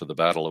monument to the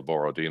Battle of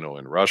Borodino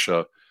in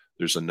Russia,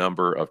 there's a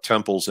number of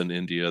temples in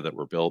India that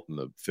were built in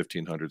the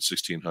 1500s,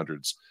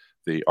 1600s,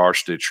 the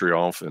Arc de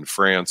Triomphe in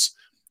France,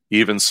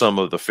 even some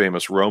of the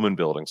famous Roman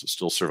buildings that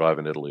still survive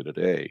in Italy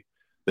today.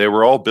 They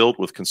were all built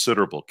with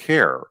considerable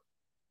care,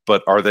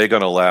 but are they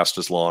going to last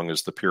as long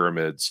as the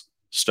pyramids,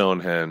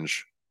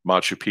 Stonehenge,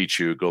 Machu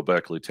Picchu,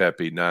 Göbekli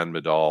Tepe, Nan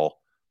Madol,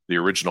 the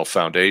original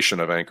foundation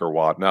of Angkor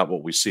Wat, not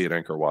what we see at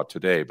Angkor Wat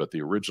today, but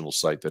the original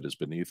site that is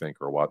beneath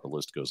Angkor Wat, the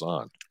list goes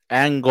on.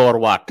 Angkor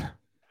Wat.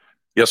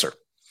 Yes, sir.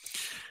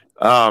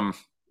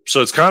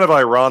 So it's kind of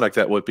ironic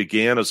that what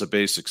began as a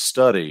basic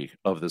study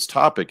of this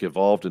topic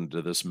evolved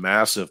into this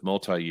massive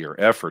multi-year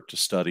effort to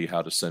study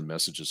how to send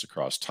messages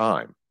across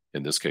time,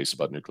 in this case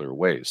about nuclear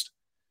waste.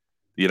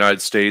 The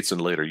United States and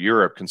later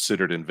Europe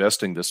considered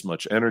investing this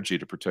much energy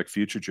to protect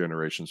future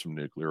generations from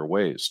nuclear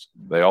waste.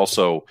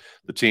 The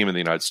team in the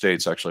United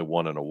States actually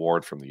won an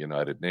award from the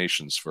United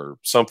Nations for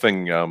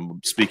something,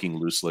 speaking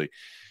loosely,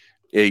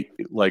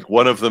 like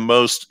one of the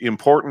most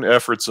important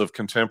efforts of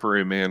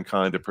contemporary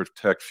mankind to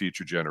protect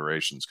future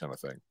generations kind of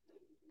thing.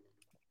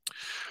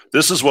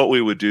 This is what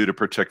we would do to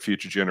protect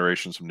future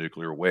generations from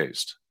nuclear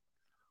waste.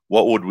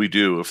 What would we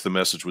do if the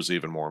message was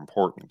even more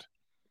important?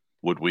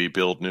 Would we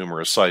build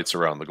numerous sites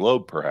around the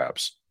globe,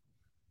 perhaps?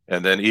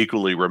 And then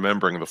equally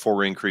remembering the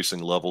four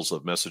increasing levels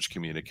of message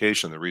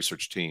communication the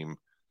research team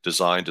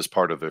designed as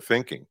part of their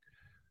thinking.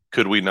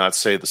 Could we not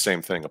say the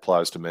same thing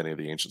applies to many of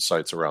the ancient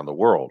sites around the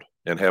world?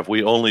 And have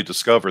we only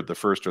discovered the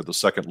first or the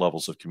second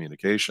levels of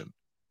communication?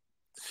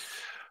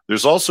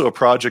 There's also a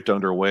project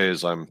underway,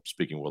 as I'm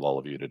speaking with all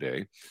of you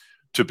today,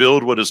 to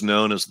build what is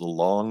known as the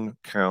long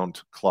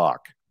count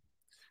clock.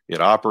 It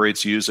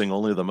operates using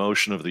only the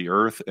motion of the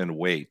Earth and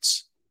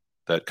weights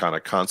that kind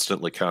of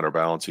constantly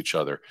counterbalance each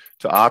other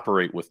to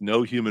operate with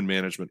no human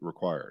management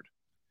required.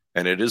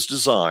 And it is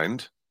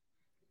designed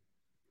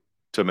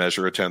to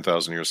measure a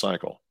 10,000-year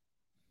cycle.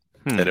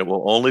 And it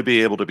will only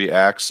be able to be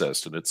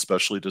accessed in its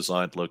specially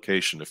designed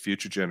location if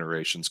future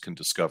generations can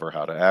discover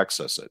how to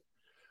access it.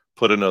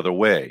 Put another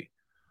way,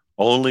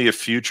 only if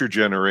future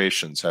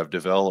generations have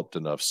developed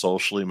enough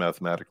socially,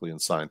 mathematically,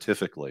 and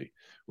scientifically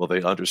will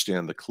they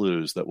understand the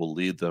clues that will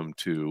lead them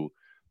to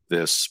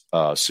this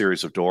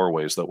series of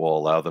doorways that will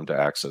allow them to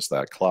access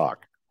that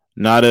clock.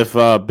 Not if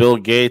Bill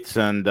Gates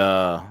and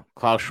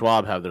Klaus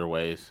Schwab have their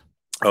ways.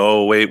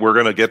 Oh, wait, we're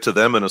going to get to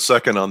them in a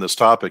second on this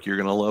topic. You're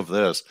going to love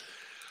this.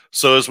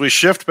 So as we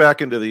shift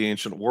back into the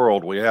ancient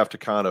world, we have to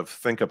kind of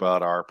think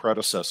about our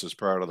predecessors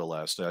prior to the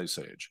last ice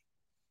age.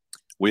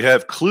 We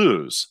have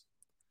clues,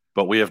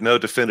 but we have no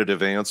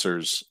definitive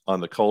answers on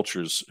the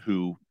cultures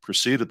who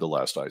preceded the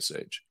last ice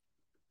age.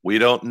 We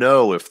don't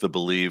know if the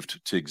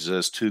believed to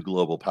exist two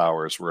global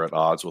powers were at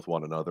odds with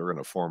one another in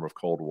a form of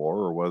Cold War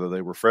or whether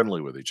they were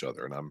friendly with each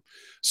other. And I'm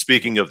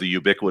speaking of the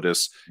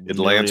ubiquitous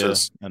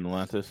Atlantis.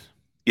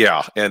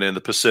 Yeah, and in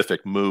the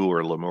Pacific, Mu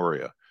or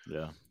Lemuria.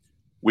 Yeah.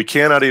 We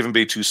cannot even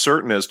be too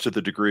certain as to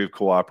the degree of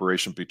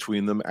cooperation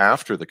between them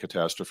after the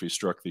catastrophe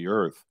struck the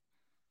Earth.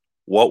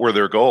 What were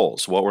their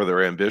goals? What were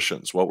their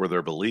ambitions? What were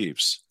their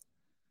beliefs?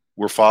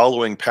 We're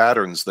following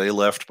patterns they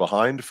left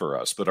behind for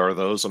us, but are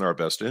those in our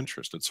best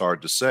interest? It's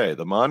hard to say.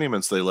 The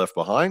monuments they left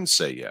behind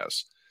say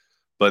yes,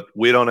 but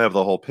we don't have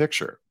the whole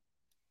picture.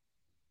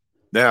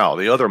 Now,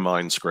 the other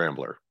mind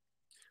scrambler.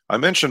 I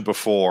mentioned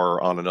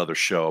before on another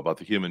show about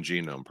the Human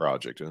Genome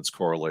Project and its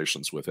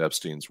correlations with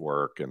Epstein's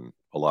work and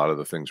a lot of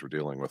the things we're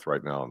dealing with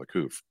right now in the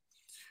COOF.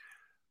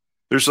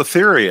 There's a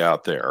theory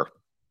out there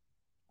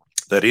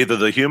that either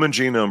the Human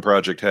Genome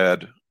Project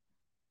had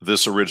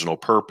this original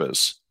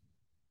purpose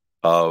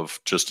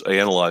of just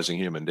analyzing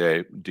human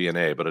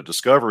DNA, but a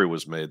discovery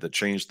was made that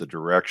changed the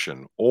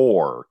direction,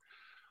 or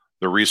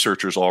the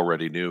researchers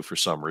already knew for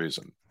some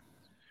reason.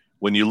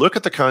 When you look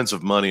at the kinds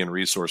of money and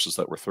resources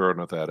that were thrown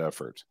at that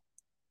effort,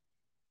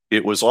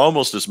 it was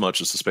almost as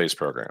much as the space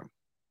program.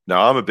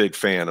 Now, I'm a big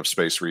fan of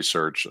space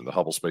research and the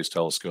Hubble Space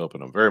Telescope,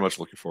 and I'm very much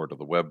looking forward to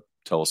the Webb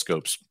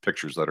telescope's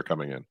pictures that are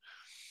coming in.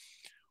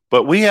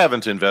 But we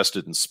haven't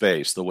invested in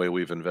space the way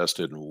we've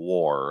invested in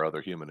war or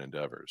other human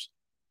endeavors.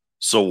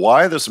 So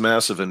why this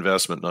massive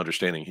investment in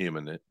understanding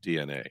human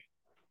DNA?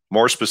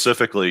 More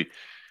specifically,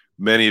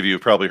 many of you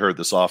have probably heard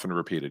this often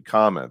repeated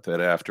comment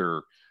that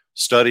after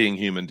studying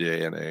human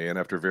DNA and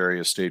after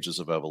various stages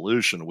of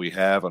evolution, we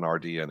have in our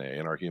DNA,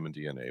 in our human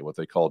DNA, what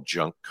they call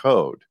junk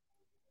code,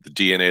 the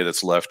DNA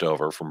that's left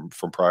over from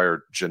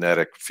prior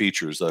genetic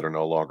features that are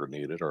no longer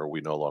needed or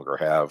we no longer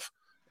have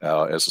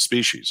as a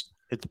species.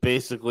 It's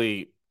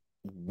basically,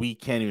 we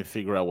can't even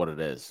figure out what it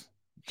is.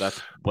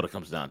 That's what it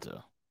comes down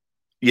to.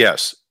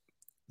 Yes.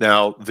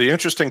 Now, the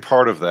interesting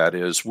part of that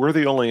is we're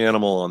the only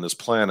animal on this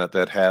planet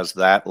that has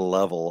that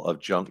level of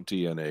junk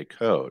DNA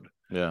code.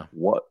 Yeah.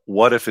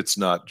 What if it's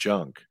not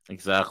junk?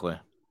 Exactly.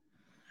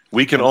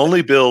 We can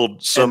only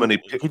build so many.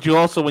 Could you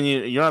also, when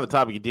you're on the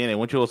topic of DNA,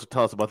 why don't you also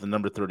tell us about the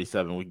number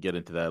 37? We can get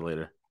into that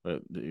later,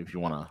 if you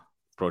want to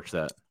approach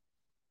that.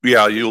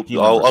 Yeah,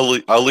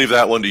 I'll leave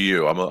that one to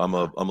you. I'm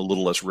a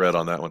little less red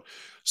on that one.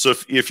 So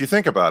if you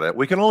think about it,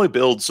 we can only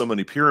build so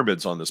many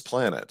pyramids on this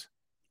planet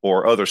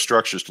or other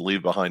structures to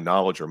leave behind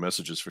knowledge or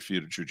messages for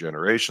future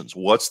generations.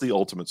 What's the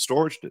ultimate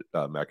storage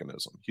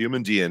mechanism?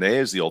 Human DNA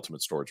is the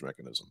ultimate storage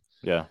mechanism.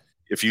 Yeah.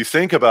 If you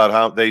think about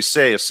how they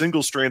say a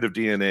single strand of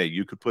DNA,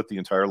 you could put the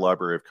entire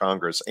Library of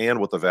Congress and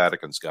what the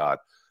Vatican's got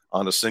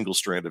on a single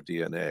strand of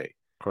DNA.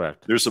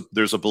 Correct.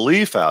 There's a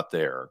belief out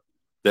there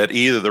that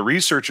either the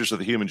researchers of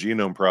the Human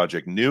Genome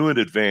Project knew in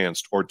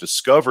advance or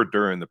discovered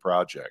during the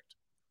project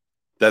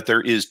that there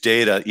is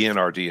data in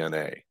our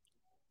DNA,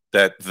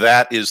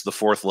 that is the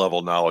fourth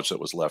level knowledge that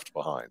was left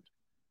behind.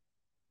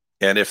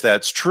 And if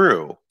that's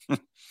true,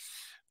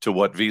 to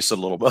what V said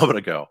a little moment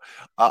ago,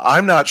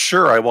 I'm not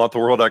sure I want the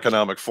World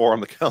Economic Forum,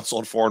 the Council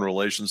on Foreign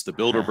Relations, the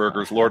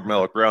Bilderbergers, Lord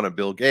Malloch Brown, and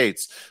Bill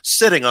Gates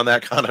sitting on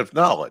that kind of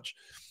knowledge.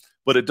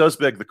 But it does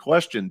beg the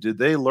question, did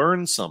they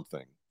learn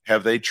something?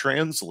 Have they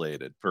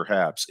translated,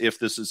 perhaps, if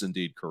this is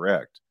indeed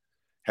correct?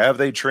 Have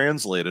they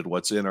translated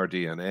what's in our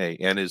DNA?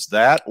 And is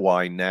that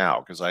why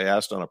now? Because I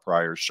asked on a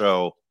prior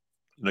show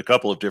in a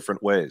couple of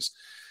different ways.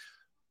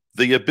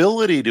 The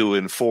ability to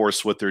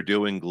enforce what they're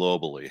doing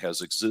globally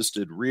has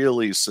existed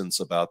really since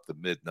about the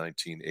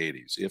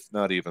mid-1980s, if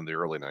not even the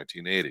early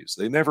 1980s.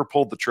 They never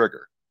pulled the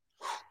trigger.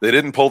 They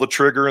didn't pull the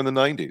trigger in the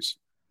 90s.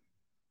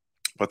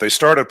 But they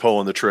started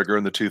pulling the trigger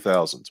in the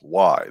 2000s.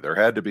 Why? There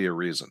had to be a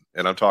reason.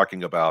 And I'm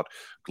talking about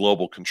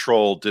global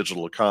control,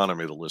 digital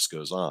economy, the list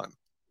goes on.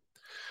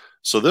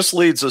 So this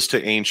leads us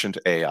to ancient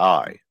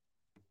AI.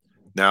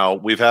 Now,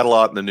 we've had a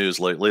lot in the news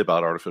lately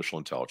about artificial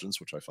intelligence,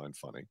 which I find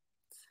funny.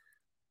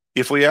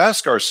 if we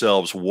ask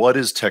ourselves, what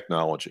is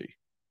technology?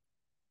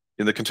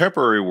 In the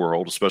contemporary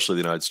world, especially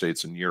the United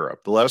States and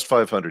Europe, the last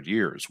 500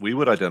 years, we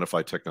would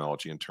identify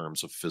technology in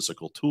terms of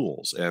physical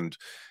tools. And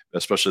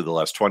especially the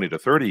last 20 to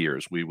 30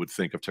 years, we would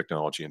think of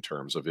technology in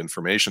terms of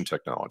information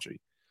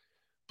technology.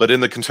 But in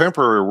the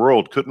contemporary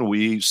world, couldn't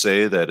we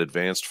say that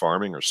advanced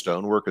farming or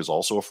stonework is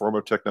also a form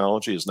of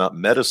technology? Is not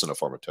medicine a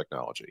form of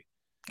technology?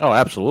 Oh,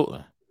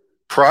 absolutely.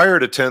 Prior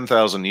to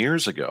 10,000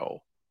 years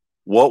ago,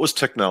 what was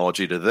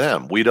technology to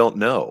them? We don't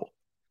know.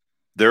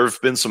 There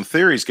have been some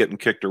theories getting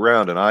kicked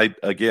around, and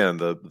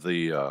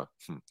the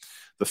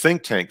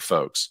think tank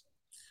folks,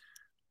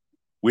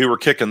 we were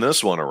kicking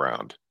this one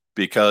around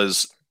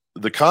because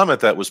the comment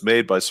that was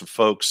made by some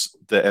folks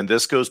and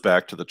this goes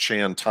back to the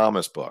Chan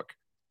Thomas book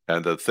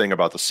and the thing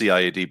about the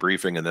CIA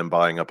debriefing and then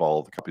buying up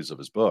all the copies of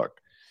his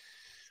book.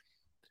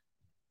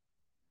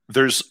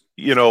 There's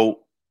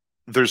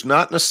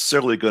not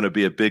necessarily going to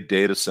be a big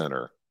data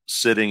center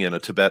sitting in a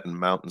Tibetan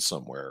mountain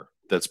somewhere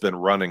that's been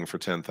running for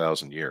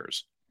 10,000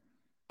 years.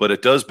 But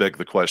it does beg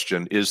the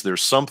question, is there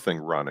something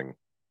running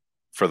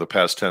for the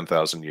past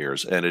 10,000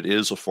 years? And it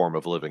is a form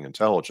of living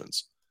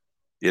intelligence.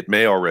 It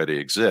may already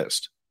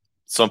exist.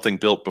 Something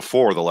built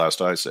before the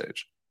last ice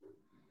age.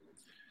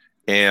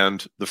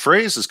 And the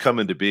phrase has come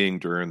into being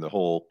during the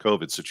whole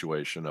COVID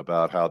situation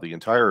about how the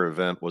entire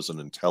event was an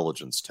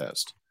intelligence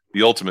test,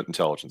 the ultimate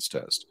intelligence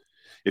test.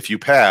 If you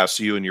pass,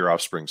 you and your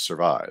offspring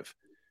survive.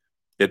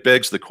 It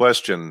begs the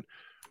question,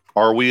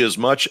 are we as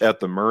much at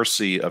the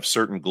mercy of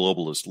certain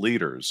globalist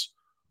leaders,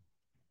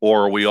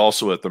 or are we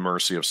also at the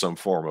mercy of some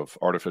form of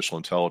artificial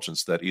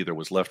intelligence that either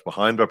was left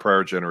behind by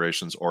prior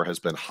generations or has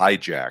been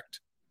hijacked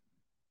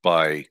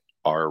by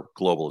our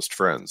globalist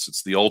friends?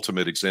 It's the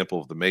ultimate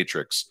example of the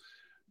Matrix,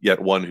 yet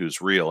one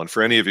who's real. And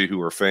for any of you who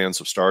are fans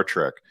of Star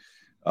Trek,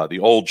 the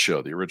old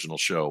show, the original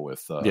show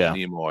with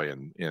Nimoy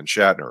and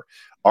Shatner,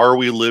 are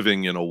we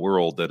living in a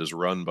world that is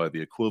run by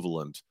the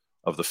equivalent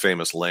of the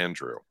famous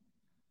Landru?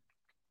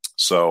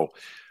 So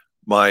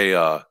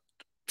my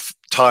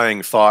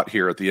tying thought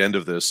here at the end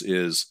of this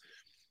is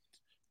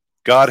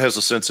God has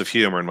a sense of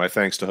humor, and my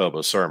thanks to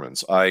Hobo's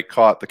sermons. I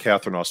caught the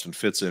Catherine Austin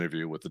Fitts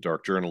interview with the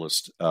dark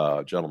journalist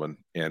gentleman,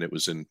 and it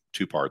was in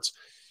 2 parts.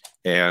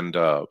 And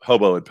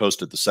Hobo had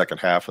posted the second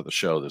half of the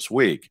show this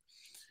week.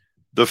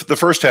 The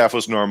first half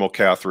was normal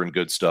Catherine,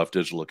 good stuff,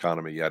 digital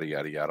economy, yada,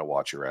 yada, yada,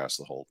 watch your ass,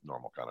 the whole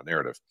normal kind of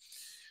narrative.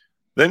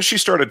 Then she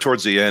started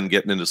towards the end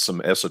getting into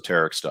some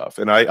esoteric stuff.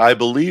 And I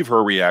believe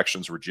her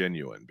reactions were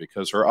genuine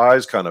because her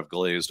eyes kind of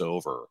glazed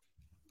over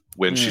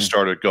when she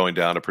started going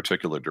down a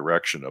particular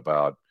direction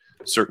about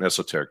certain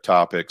esoteric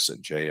topics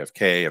and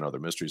JFK and other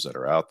mysteries that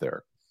are out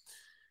there.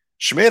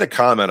 She made a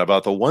comment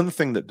about the one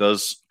thing that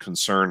does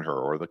concern her,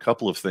 or the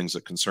couple of things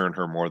that concern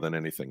her more than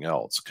anything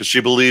else, because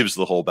she believes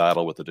the whole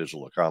battle with the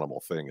digital economy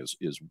thing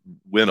is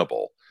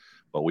winnable,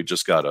 but we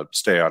just got to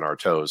stay on our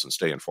toes and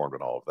stay informed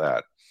and all of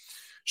that.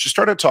 She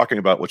started talking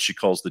about what she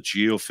calls the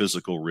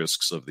geophysical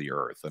risks of the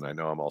Earth, and I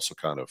know I'm also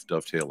kind of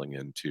dovetailing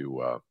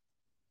into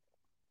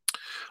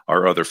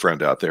our other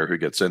friend out there who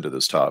gets into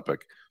this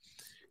topic.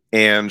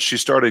 And she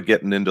started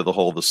getting into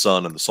the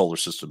sun and the solar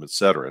system, et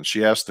cetera. And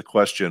she asked the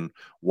question,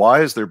 why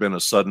has there been a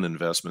sudden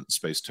investment in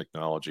space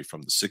technology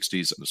from the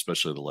 60s and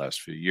especially the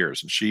last few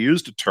years? And she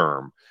used a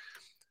term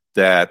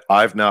that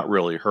I've not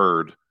really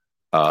heard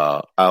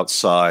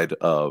outside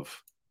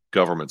of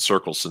government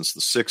circles since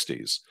the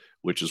 60s,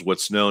 which is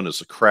what's known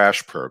as a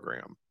crash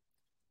program.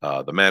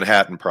 The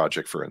Manhattan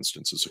Project, for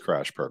instance, is a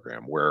crash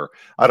program where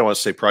I don't want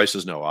to say price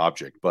is no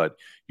object, but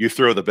you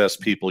throw the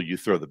best people, you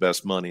throw the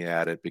best money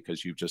at it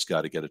because you've just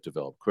got to get it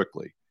developed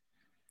quickly.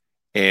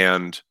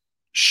 And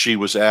she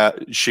was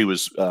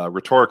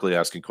rhetorically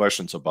asking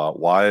questions about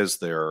why is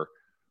there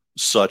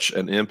such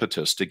an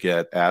impetus to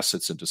get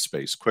assets into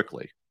space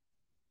quickly?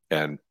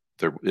 And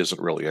there isn't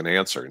really an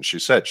answer. And she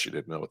said she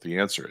didn't know what the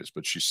answer is,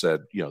 but she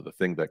said, the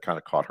thing that kind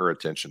of caught her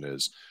attention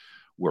is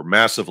we're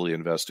massively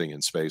investing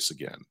in space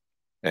again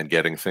and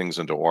getting things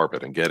into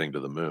orbit and getting to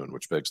the moon,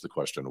 which begs the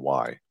question,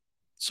 why?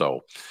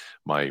 So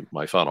my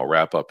final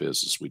wrap up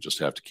is we just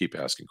have to keep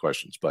asking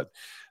questions. But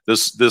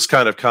this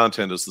kind of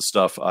content is the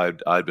stuff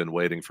I've been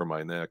waiting for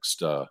my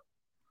next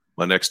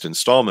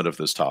installment of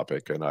this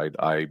topic. And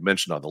I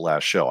mentioned on the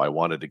last show, I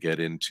wanted to get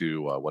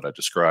into what I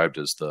described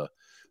as the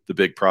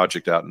big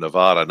project out in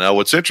Nevada. Now,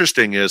 what's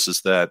interesting is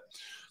that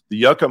the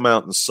Yucca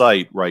Mountain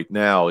site right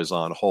now is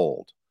on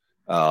hold.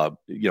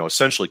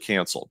 Essentially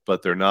canceled,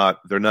 but they're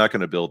not going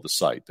to build the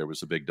site. There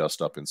was a big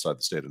dust up inside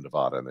the state of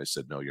Nevada, and they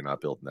said, no, you're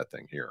not building that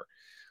thing here.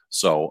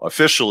 So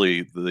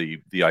officially,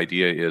 the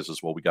idea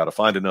is we got to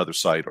find another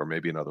site or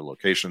maybe another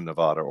location in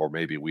Nevada, or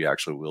maybe we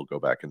actually will go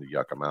back into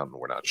Yucca Mountain.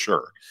 We're not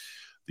sure.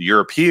 The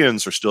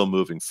Europeans are still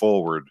moving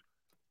forward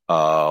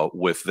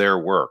with their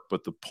work,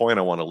 but the point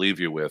I want to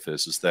leave you with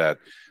is that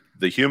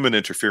the Human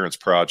Interference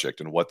Project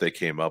and what they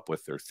came up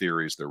with, their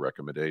theories, their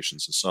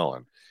recommendations, and so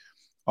on,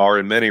 are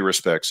in many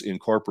respects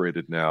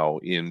incorporated now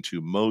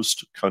into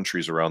most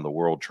countries around the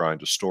world trying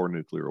to store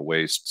nuclear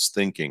wastes,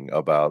 thinking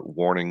about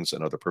warnings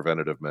and other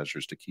preventative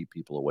measures to keep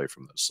people away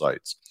from those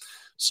sites.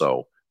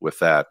 So with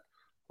that,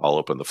 I'll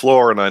open the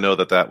floor, and I know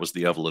that was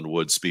the Evelyn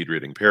Wood speed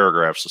reading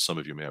paragraph, so some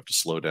of you may have to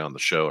slow down the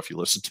show if you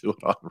listen to it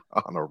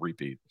on a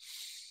repeat.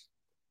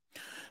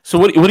 So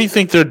what do you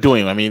think they're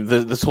doing? I mean,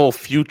 this whole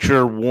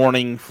future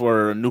warning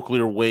for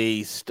nuclear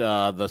waste,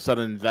 the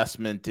sudden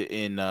investment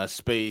in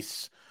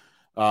space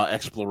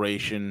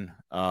exploration.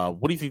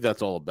 What do you think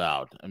that's all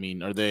about? I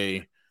mean, are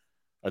they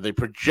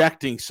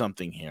projecting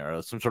something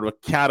here, some sort of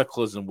a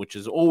cataclysm which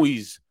has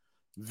always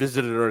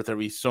visited Earth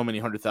every so many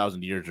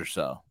 100,000 years or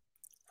so?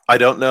 I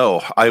don't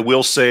know. I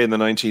will say in the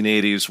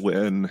 1980s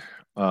when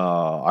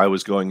I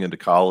was going into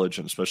college,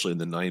 and especially in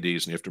the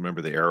 90s, and you have to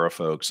remember the era,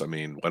 folks. I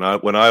mean, when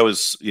I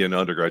was in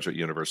undergraduate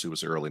university, it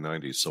was the early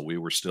 90s, so we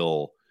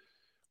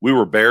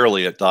were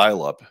barely at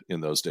dial-up in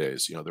those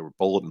days. You know, there were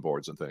bulletin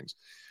boards and things.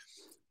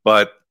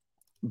 But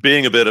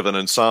being a bit of an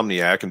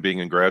insomniac and being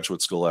in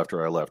graduate school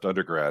after I left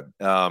undergrad,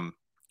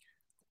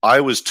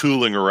 I was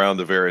tooling around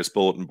the various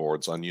bulletin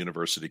boards on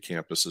university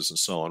campuses and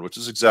so on, which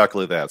is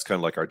exactly that. It's kind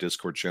of like our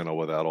Discord channel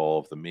without all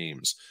of the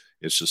memes.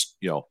 It's just,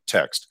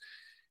 text.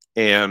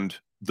 And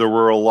there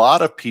were a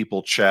lot of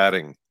people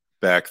chatting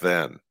back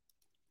then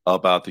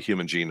about the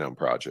Human Genome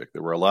Project.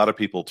 There were a lot of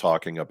people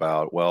talking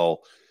about,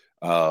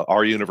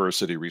 our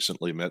university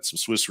recently met some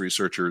Swiss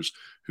researchers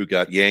who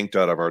got yanked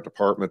out of our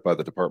department by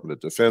the Department of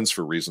Defense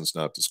for reasons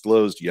not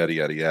disclosed, yada,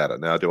 yada, yada.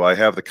 Now, do I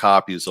have the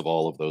copies of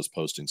all of those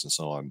postings and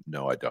so on?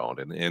 No, I don't.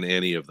 And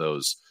any of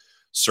those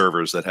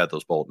servers that had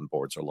those bulletin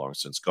boards are long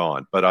since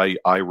gone. But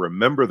I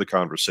remember the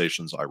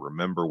conversations. I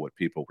remember what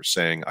people were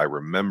saying. I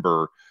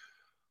remember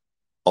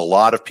a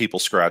lot of people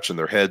scratching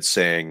their heads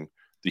saying,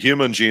 the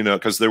human genome,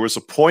 because there was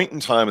a point in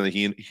time in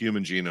the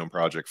Human Genome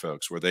Project,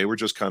 folks, where they were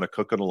just kind of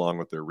cooking along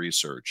with their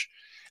research.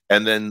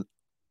 And then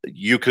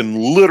you can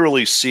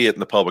literally see it in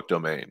the public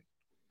domain.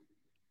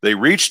 They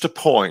reached a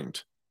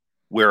point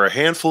where a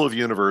handful of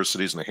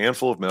universities and a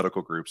handful of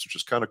medical groups are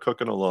just kind of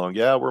cooking along.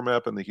 Yeah, we're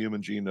mapping the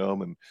human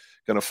genome and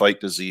going to fight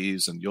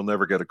disease, and you'll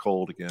never get a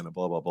cold again, and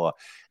blah, blah, blah.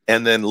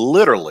 And then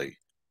literally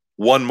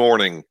one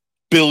morning,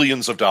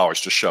 billions of dollars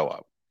just show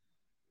up.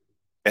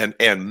 And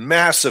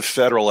massive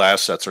federal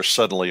assets are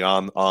suddenly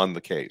on the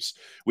case.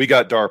 We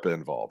got DARPA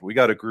involved. We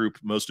got a group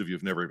most of you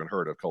have never even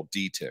heard of called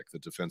DTIC, the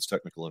Defense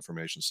Technical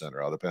Information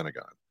Center out of the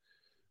Pentagon,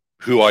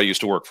 who I used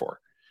to work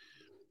for.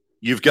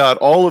 You've got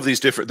all of these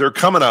they're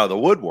coming out of the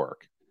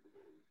woodwork.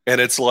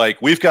 And it's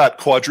like, we've got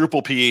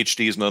quadruple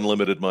PhDs and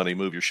unlimited money.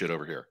 Move your shit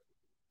over here.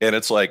 And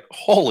it's like,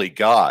 holy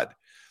God,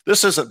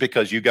 this isn't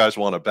because you guys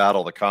want to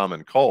battle the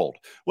common cold.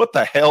 What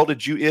the hell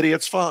did you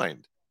idiots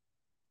find?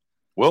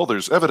 Well,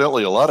 there's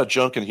evidently a lot of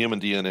junk in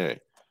human DNA.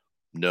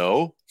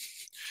 No,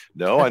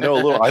 I know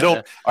a little. I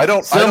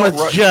don't. So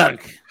much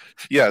junk.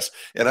 Yes,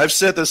 and I've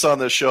said this on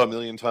this show a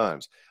million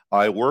times.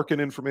 I work in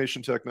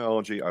information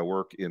technology. I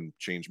work in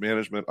change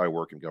management. I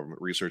work in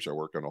government research. I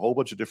work on a whole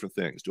bunch of different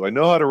things. Do I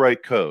know how to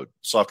write code,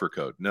 software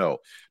code? No.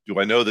 Do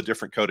I know the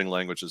different coding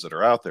languages that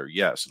are out there?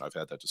 Yes, and I've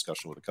had that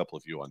discussion with a couple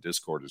of you on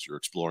Discord as you're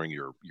exploring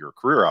your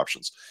career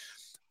options.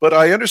 But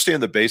I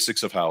understand the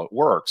basics of how it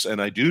works, and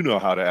I do know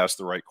how to ask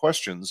the right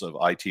questions of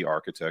IT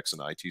architects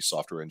and IT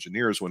software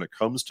engineers when it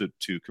comes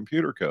to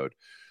computer code.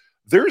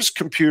 There's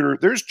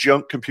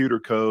junk computer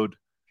code,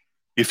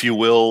 if you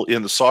will,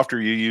 in the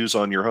software you use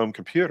on your home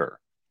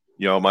computer.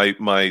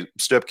 My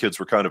stepkids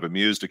were kind of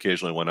amused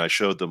occasionally when I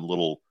showed them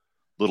little,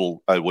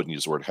 I wouldn't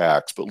use the word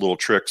hacks, but little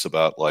tricks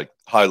about like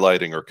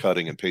highlighting or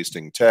cutting and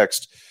pasting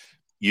text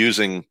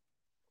using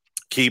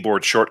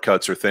keyboard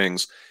shortcuts or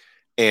things.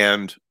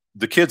 And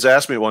the kids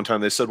asked me one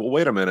time, they said, well,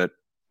 wait a minute.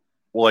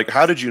 Well, like,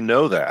 how did you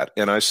know that?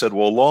 And I said,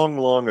 well, long,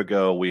 long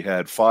ago, we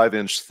had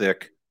 5-inch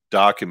thick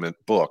document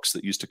books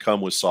that used to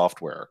come with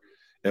software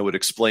and would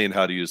explain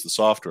how to use the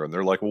software. And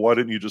they're like, well, why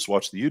didn't you just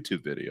watch the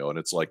YouTube video? And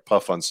it's like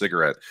puff on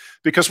cigarette,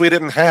 because we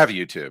didn't have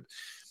YouTube.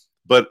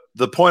 But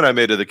the point I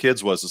made to the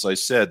kids was, as I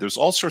said, there's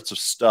all sorts of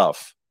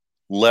stuff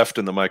left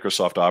in the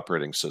Microsoft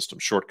operating system,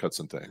 shortcuts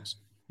and things.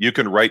 You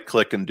can right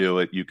click and do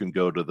it. You can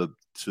go to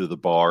the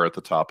bar at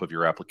the top of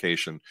your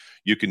application.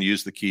 You can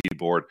use the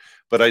keyboard.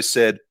 But I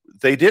said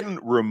they didn't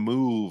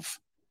remove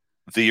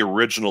the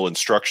original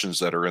instructions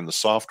that are in the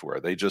software.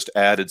 They just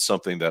added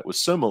something that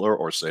was similar,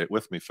 or say it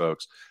with me,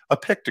 folks, a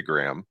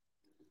pictogram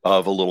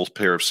of a little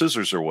pair of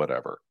scissors or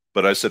whatever.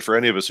 But I said, for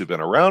any of us who've been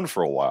around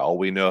for a while,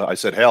 we know, I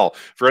said, hell,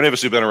 for any of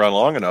us who've been around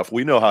long enough,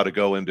 we know how to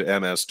go into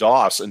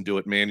MS-DOS and do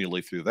it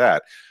manually through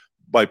that.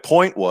 My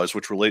point was,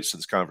 which relates to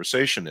this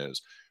conversation,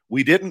 is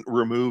we didn't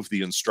remove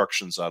the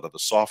instructions out of the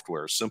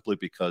software simply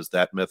because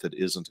that method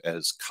isn't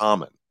as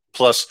common.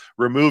 Plus,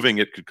 removing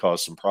it could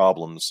cause some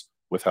problems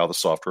with how the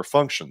software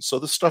functions. So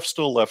the stuff's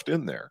still left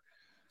in there.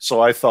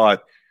 So I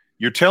thought,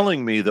 you're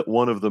telling me that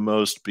one of the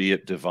most, be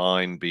it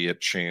divine, be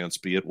it chance,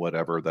 be it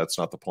whatever, that's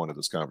not the point of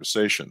this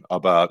conversation,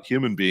 about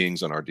human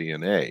beings and our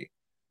DNA.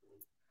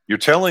 You're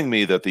telling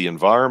me that the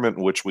environment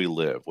in which we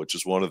live, which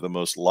is one of the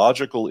most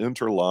logical,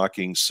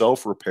 interlocking,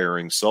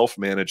 self-repairing,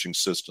 self-managing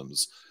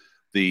systems,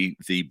 the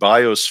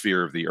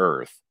biosphere of the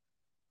earth.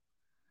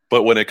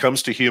 But when it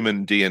comes to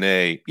human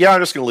DNA, yeah,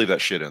 I'm just going to leave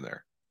that shit in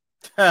there.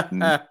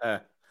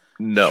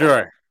 No.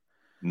 Sure.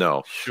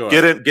 No. Sure.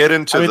 Get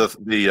into the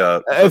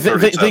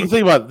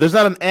think about it. There's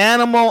not an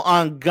animal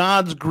on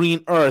God's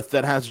green earth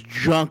that has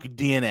junk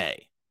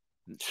DNA.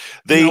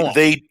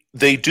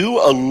 They do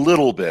a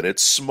little bit.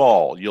 It's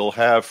small. You'll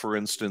have, for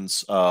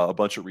instance, a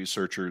bunch of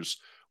researchers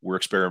were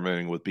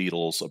experimenting with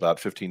beetles about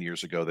 15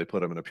 years ago. They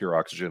put them in a pure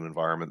oxygen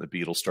environment. The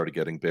beetles started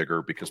getting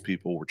bigger because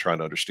people were trying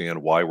to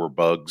understand why were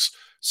bugs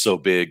so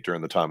big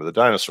during the time of the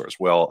dinosaurs.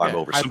 Well, I'm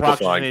oversimplifying.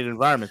 Hyperoxygenated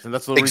environments, and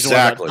that's the reason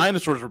why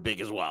dinosaurs were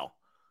big as well.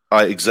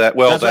 Exactly.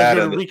 Well, that's why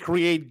if you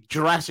recreate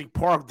Jurassic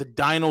Park, the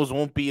dinos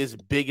won't be as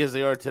big as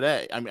they are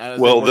today. I mean,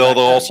 they'll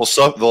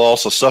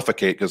also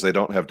suffocate because they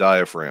don't have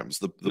diaphragms.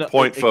 The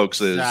point, folks,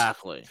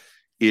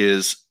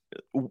 is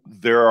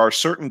there are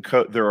certain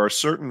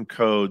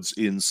codes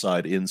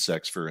inside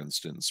insects, for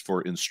instance,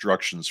 for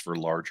instructions for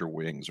larger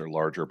wings or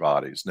larger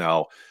bodies.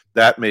 Now,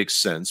 that makes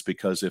sense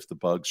because if the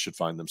bugs should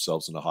find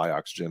themselves in a high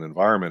oxygen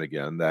environment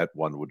again, that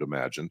one would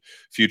imagine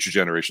future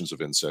generations of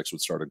insects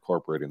would start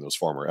incorporating those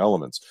former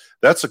elements.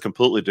 That's a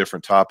completely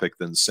different topic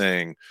than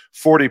saying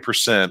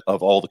 40%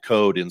 of all the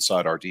code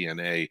inside our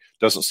DNA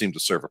doesn't seem to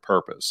serve a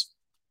purpose.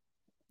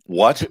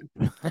 What?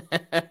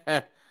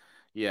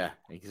 Yeah,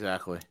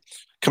 exactly.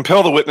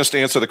 Compel the witness to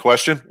answer the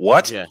question.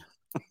 What? Yeah.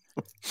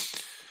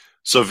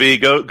 So V,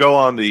 go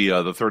on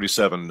the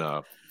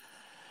 37.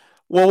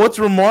 Well, what's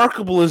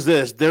remarkable is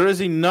this: there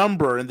is a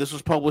number, and this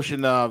was published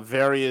in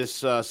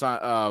various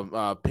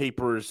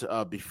papers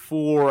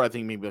before. I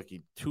think maybe like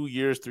 2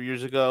 years, 3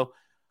 years ago.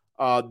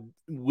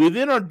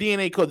 Within our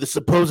DNA code, the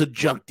supposed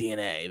junk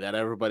DNA that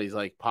everybody's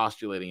like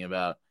postulating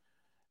about,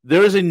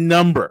 there is a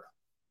number.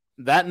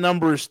 That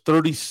number is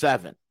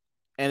 37.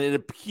 And it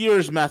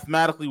appears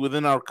mathematically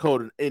within our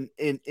code,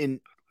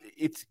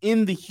 it's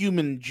in the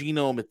human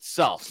genome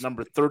itself,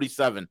 number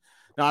 37.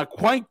 Now, I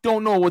quite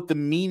don't know what the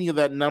meaning of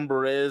that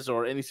number is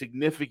or any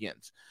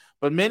significance,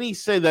 but many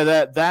say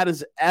that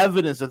is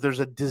evidence that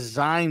there's a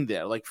design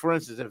there. Like, for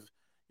instance, if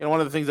one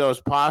of the things that was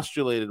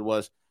postulated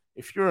was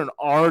if you're an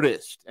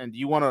artist and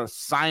you want to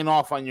sign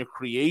off on your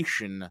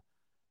creation,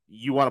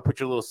 you want to put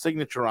your little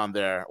signature on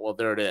there. Well,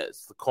 there it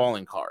is, the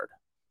calling card.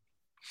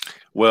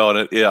 Well,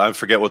 and I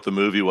forget what the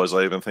movie was.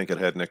 I even think it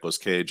had Nicolas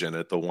Cage in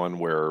it, the one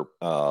where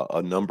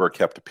a number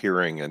kept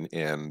appearing and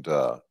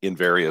in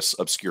various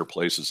obscure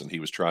places, and he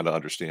was trying to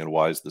understand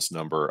why is this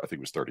number, I think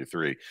it was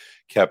 33,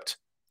 kept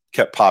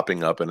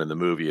popping up, and in the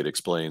movie it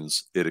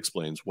explains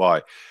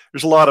why.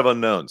 There's a lot of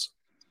unknowns.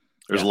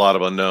 And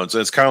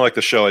it's kind of like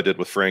the show I did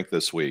with Frank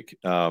this week.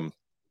 I'm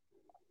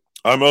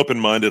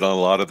open-minded on a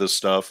lot of this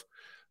stuff.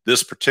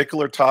 This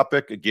particular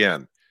topic,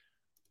 again,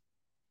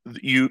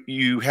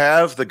 you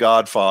have the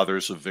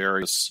godfathers of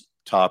various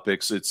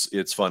topics.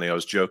 It's funny. I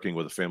was joking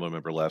with a family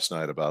member last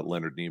night about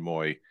Leonard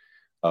Nimoy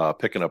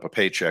picking up a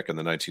paycheck in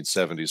the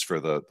 1970s for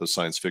the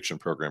science fiction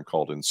program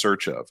called In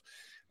Search Of.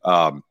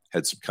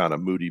 Had some kind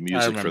of moody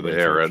music for the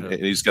era, and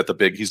he's got the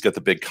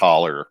big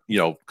collar,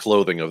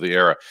 clothing of the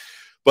era.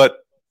 But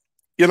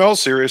in all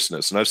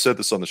seriousness, and I've said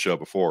this on the show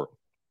before,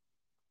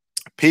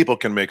 people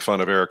can make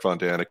fun of Eric Von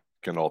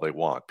Daniken all they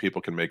want.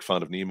 People can make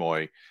fun of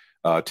Nimoy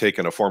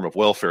taking a form of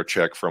welfare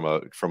check from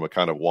a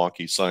kind of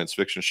wonky science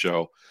fiction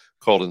show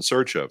called In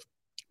Search Of.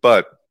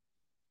 But,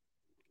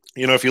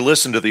 if you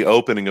listen to the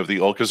opening of the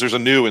old, because there's a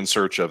new In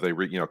Search Of,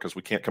 because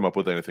we can't come up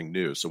with anything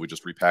new, so we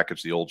just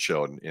repackaged the old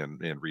show and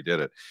redid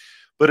it.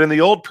 But in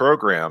the old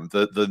program,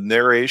 the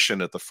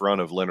narration at the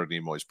front of Leonard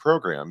Nimoy's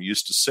program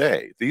used to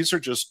say, these are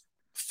just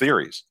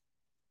theories.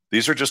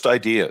 These are just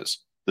ideas.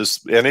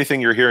 Anything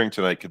you're hearing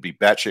tonight could be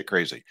batshit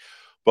crazy,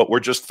 but we're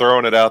just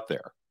throwing it out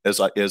there as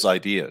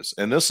ideas.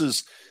 And this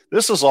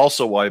is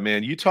also why,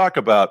 man, you talk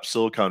about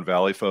Silicon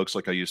Valley folks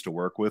like I used to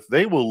work with,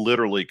 they will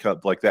literally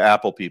cut, like the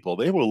Apple people,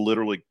 they will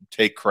literally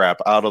take crap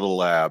out of the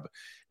lab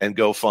and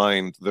go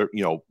find their,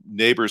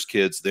 neighbors'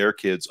 kids, their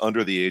kids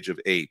under the age of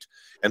 8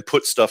 and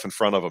put stuff in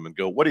front of them and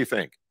go, what do you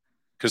think?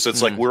 Because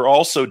it's like, we're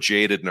all so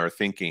jaded in our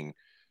thinking.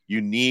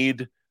 You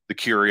need the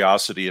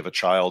curiosity of a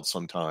child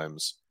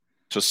sometimes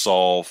to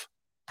solve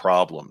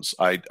problems.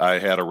 I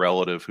had a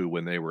relative who,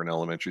 when they were in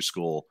elementary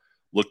school,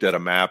 looked at a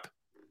map,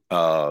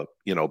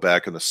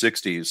 back in the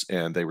 60s,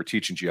 and they were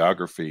teaching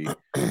geography,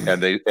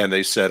 and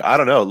they said, I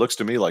don't know, it looks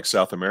to me like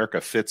South America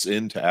fits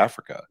into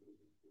Africa.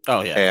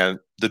 Oh yeah. And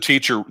the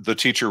teacher,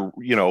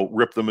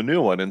 ripped them a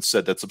new one and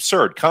said, that's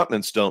absurd.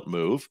 Continents don't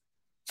move.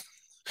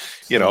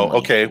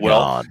 Okay,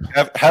 well,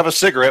 have a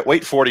cigarette,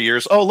 wait 40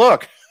 years. Oh,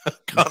 look,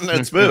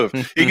 continents move.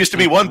 It used to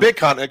be one big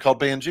continent called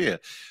Pangea.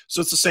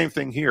 So it's the same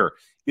thing here.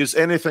 Is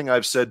anything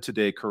I've said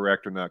today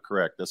correct or not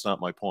correct? That's not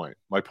my point.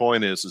 My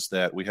point is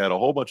that we had a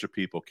whole bunch of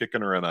people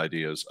kicking around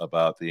ideas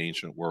about the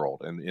ancient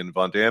world. And in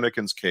Von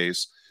Daniken's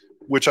case,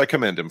 which I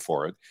commend him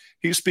for it,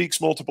 he speaks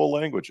multiple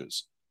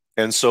languages.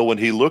 And so when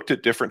he looked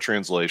at different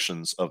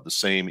translations of the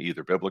same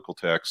either biblical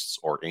texts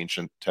or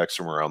ancient texts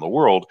from around the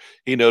world,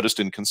 he noticed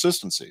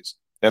inconsistencies.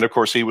 And of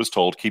course, he was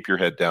told, keep your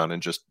head down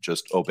and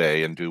just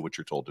obey and do what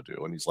you're told to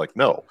do. And he's like,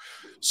 no.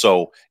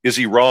 So is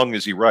he wrong?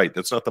 Is he right?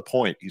 That's not the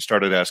point. He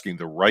started asking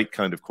the right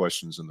kind of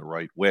questions in the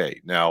right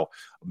way. Now,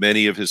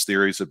 many of his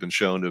theories have been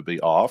shown to be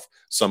off.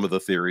 Some of the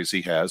theories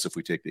he has, if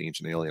we take the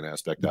ancient alien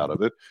aspect out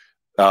of it,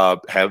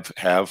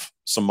 have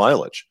some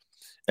mileage.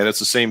 And it's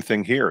the same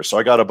thing here. So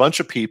I got a bunch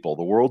of people,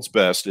 the world's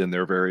best in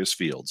their various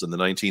fields in the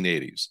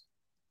 1980s.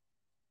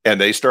 And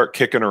they start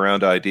kicking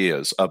around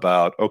ideas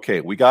about,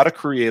 okay, we got to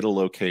create a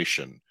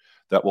location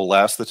that will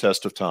last the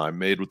test of time,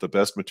 made with the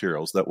best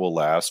materials that will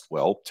last,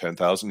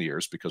 10,000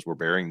 years, because we're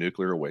burying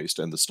nuclear waste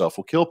and the stuff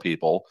will kill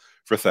people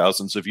for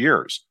thousands of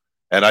years.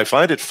 And I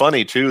find it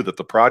funny, too, that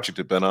the project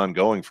had been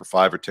ongoing for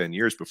 5 or 10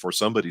 years before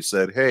somebody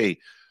said, hey,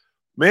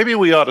 maybe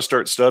we ought to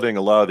start studying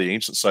a lot of the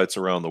ancient sites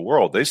around the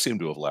world. They seem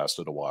to have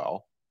lasted a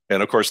while.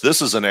 And of course,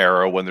 this is an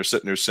era when they're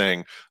sitting there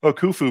saying, oh,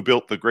 Khufu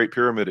built the Great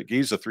Pyramid at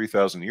Giza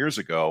 3,000 years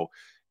ago.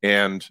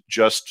 And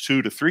just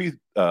 2 to 3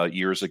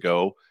 years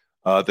ago,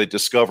 they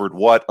discovered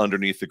what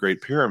underneath the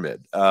Great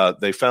Pyramid?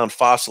 They found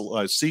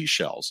fossilized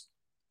seashells.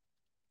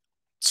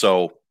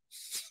 So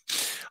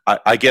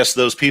I guess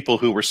those people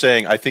who were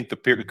saying, I think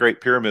the Great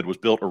Pyramid was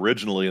built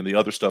originally and the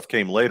other stuff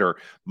came later,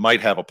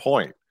 might have a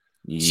point.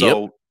 Yep.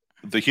 So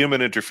the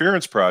Human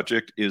Interference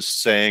Project is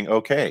saying,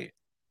 okay,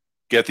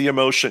 get the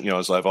emotion,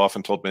 as I've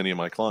often told many of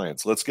my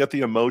clients, let's get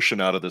the emotion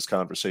out of this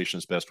conversation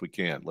as best we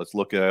can. Let's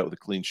look at it with a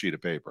clean sheet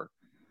of paper.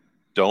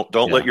 Don't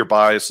let your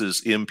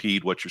biases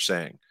impede what you're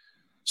saying.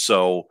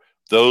 So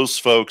those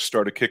folks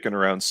started kicking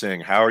around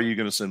saying, how are you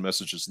going to send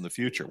messages in the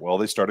future? Well,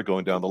 they started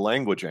going down the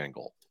language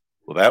angle.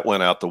 Well, that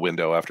went out the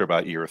window after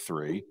about year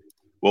 3.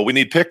 Well, we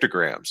need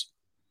pictograms.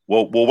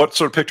 Well, what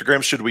sort of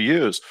pictograms should we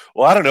use?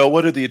 Well, I don't know.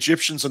 What did the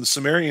Egyptians and the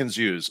Sumerians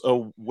use?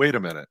 Oh, wait a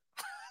minute.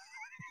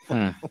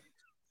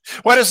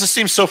 Why does this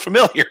seem so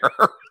familiar?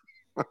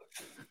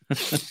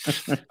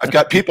 I've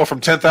got people from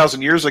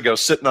 10,000 years ago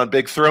sitting on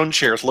big throne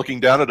chairs looking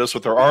down at us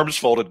with their arms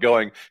folded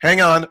going, hang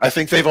on, I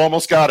think they've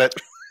almost got it.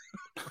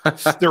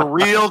 They're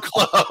real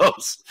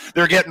close.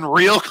 They're getting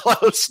real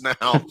close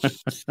now.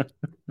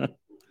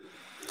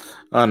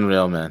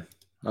 Unreal, man.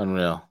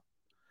 Unreal.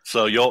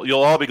 So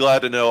you'll all be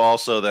glad to know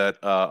also that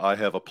I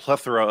have a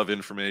plethora of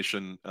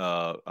information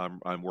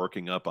I'm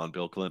working up on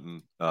Bill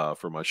Clinton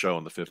for my show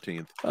on the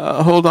 15th.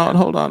 Hold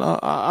on.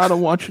 I don't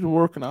want you to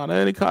work on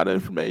any kind of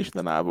information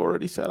that I've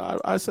already said.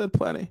 I said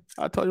plenty.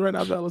 I tell you right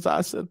now, Veles,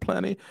 I said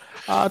plenty.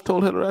 I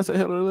told Hillary, I said,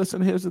 Hillary,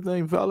 listen, here's the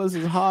thing. Veles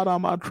is hot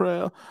on my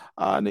trail.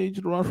 I need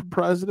you to run for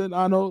president.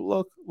 I know,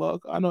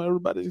 look, I know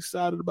everybody's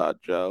excited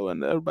about Joe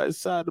and everybody's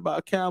excited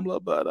about Kamala,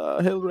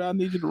 but Hillary, I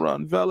need you to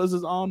run. Veles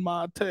is on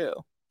my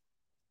tail.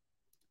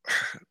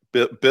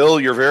 Bill,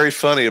 you're very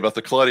funny about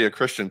the Claudia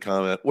Christian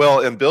comment. Well,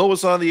 and Bill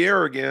was on the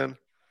air again.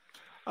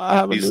 I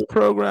have a new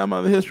program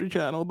on the History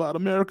Channel about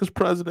America's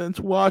presidents.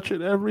 Watch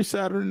it every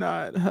Saturday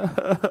night.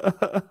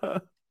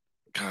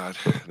 God,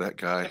 that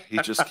guy. He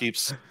just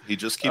keeps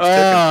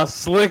ticking.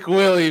 Slick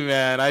Willie,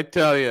 man. I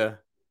tell you.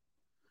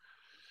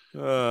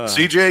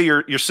 CJ,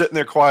 you're sitting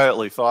there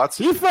quietly. Thoughts?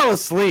 He fell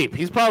asleep.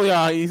 He's probably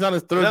he's on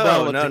his third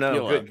bottle.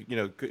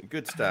 No.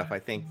 Good stuff. I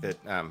think that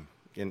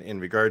in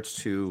regards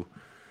to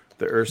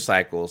the Earth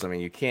cycles, I mean,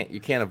 you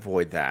can't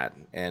avoid that,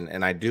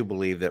 and I do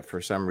believe that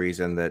for some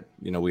reason that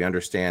we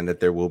understand that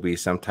there will be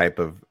some type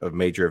of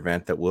major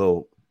event that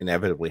will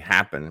inevitably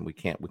happen, and we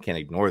can't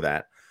ignore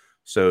that.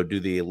 So, do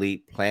the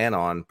elite plan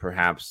on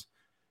perhaps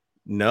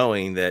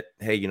knowing that,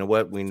 hey, you know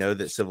what, we know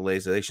that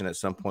civilization at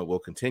some point will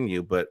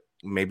continue, but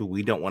maybe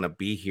we don't want to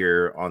be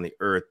here on the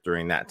Earth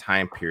during that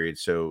time period.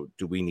 So,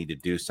 do we need to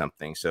do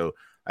something? So,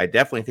 I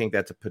definitely think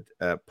that's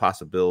a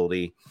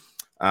possibility.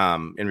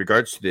 In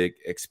regards to the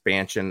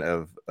expansion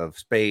of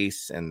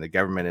space and the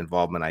government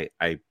involvement,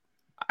 I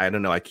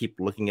don't know. I keep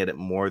looking at it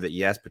more that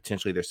yes,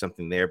 potentially there's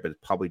something there, but it's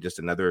probably just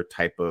another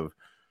type of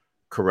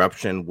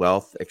corruption,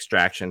 wealth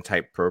extraction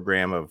type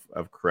program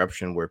of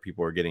corruption where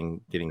people are getting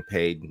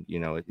paid.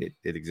 It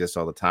exists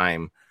all the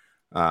time.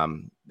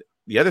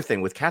 The other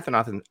thing with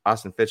Catherine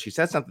Austin Fitts, she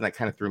said something that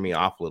kind of threw me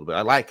off a little bit.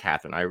 I like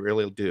Catherine, I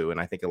really do,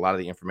 and I think a lot of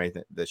the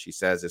information that she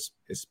says is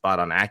spot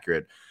on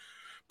accurate.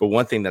 But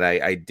one thing that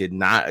I did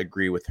not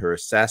agree with her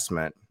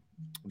assessment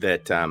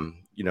that,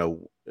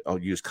 I'll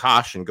use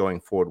caution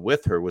going forward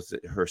with her was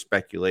her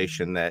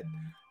speculation that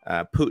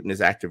Putin is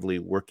actively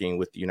working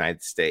with the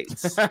United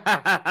States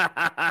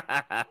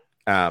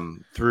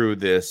through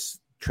this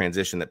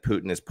transition, that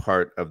Putin is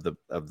part of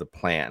the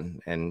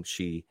plan. And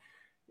she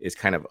is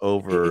kind of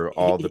over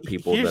all the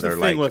people that are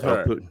like,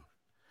 Putin.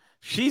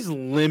 She's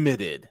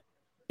limited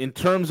in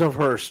terms of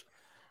her.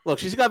 Look,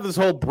 she's got this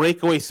whole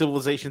breakaway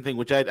civilization thing,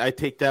 which I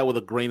take that with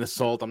a grain of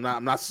salt. I'm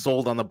not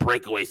sold on the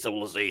breakaway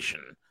civilization,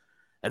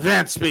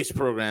 advanced space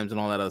programs, and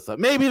all that other stuff.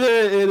 Maybe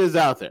it is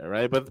out there,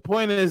 right? But the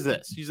point is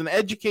this: she's an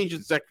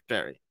education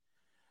secretary.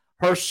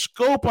 Her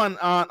scope on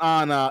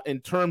in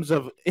terms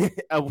of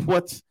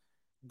what's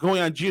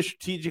going on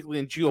geostrategically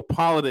and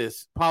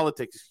geopolitics,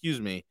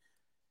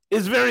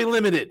 is very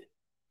limited.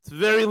 It's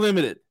very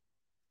limited.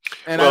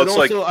 And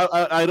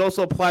I'd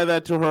also apply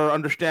that to her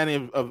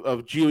understanding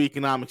of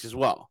geoeconomics as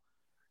well.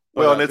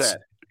 Well, and go ahead.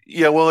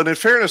 and in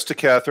fairness to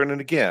Catherine,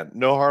 and again,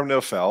 no harm,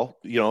 no foul.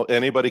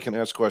 Anybody can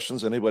ask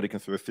questions, anybody can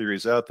throw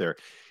theories out there.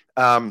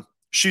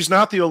 She's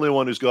not the only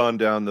one who's gone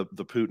down the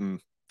Putin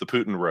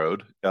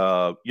road.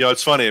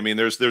 It's funny. I mean,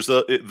 there's those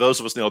of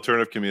us in the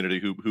alternative community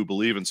who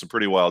believe in some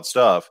pretty wild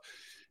stuff.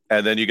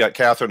 And then you got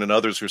Catherine and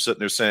others who are sitting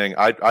there saying,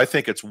 I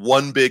think it's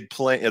one big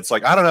plan. It's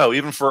like, I don't know,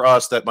 even for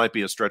us, that might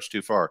be a stretch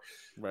too far.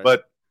 Right.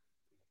 But,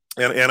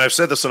 and I've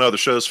said this on other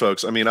shows,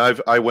 folks. I mean,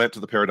 I went to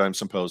the Paradigm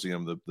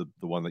Symposium, the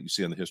one that you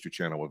see on the History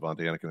Channel with Von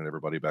Daniken and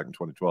everybody back in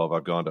 2012.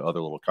 I've gone to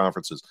other little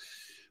conferences.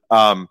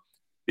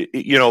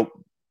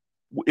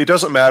 It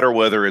doesn't matter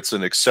whether it's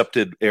an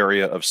accepted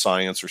area of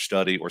science or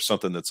study or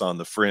something that's on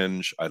the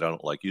fringe. I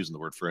don't like using the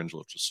word fringe.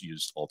 Let's just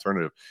use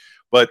alternative.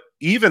 But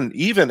even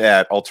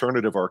at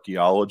alternative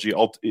archaeology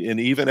and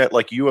even at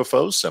like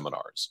UFO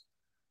seminars,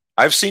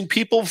 I've seen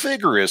people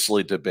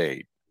vigorously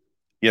debate,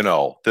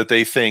 that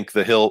they think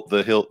the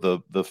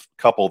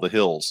couple, the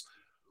Hills,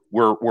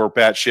 were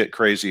batshit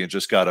crazy and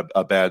just got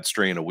a bad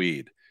strain of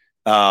weed.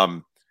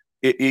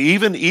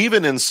 Even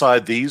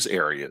inside these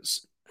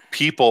areas,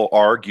 people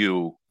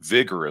argue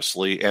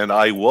vigorously, and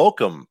I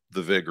welcome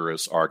the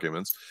vigorous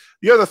arguments.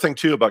 The other thing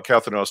too about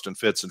Catherine Austin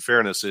Fitts, in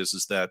fairness,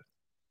 is that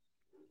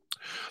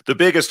the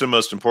biggest and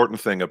most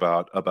important thing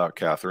about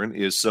Catherine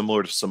is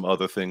similar to some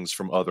other things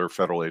from other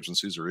federal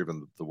agencies or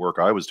even the work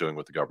I was doing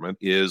with the government,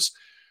 is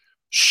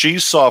she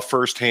saw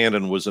firsthand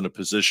and was in a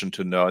position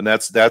to know, and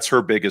that's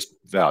her biggest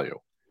value.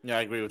 Yeah,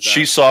 I agree with that.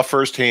 She saw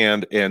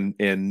firsthand and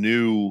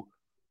knew,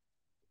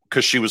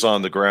 because she was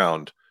on the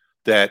ground,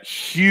 that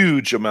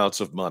huge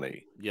amounts of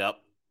money,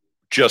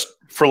 just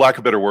for lack of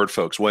a better word,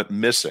 folks, went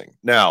missing.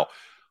 Now,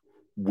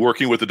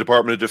 working with the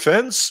Department of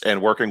Defense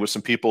and working with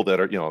some people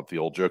that are, the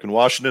old joke in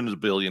Washington is a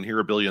billion here,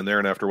 a billion there,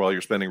 and after a while you're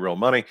spending real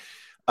money.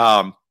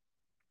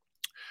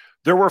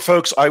 There were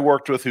folks I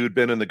worked with who'd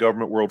been in the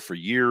government world for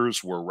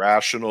years, were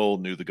rational,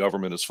 knew the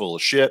government is full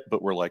of shit,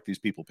 but were like, these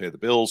people pay the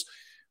bills.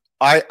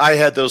 I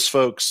had those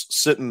folks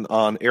sitting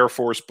on Air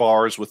Force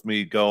bars with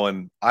me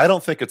going, I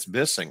don't think it's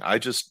missing. I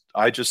just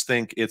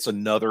think it's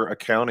another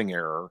accounting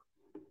error.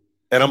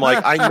 And I'm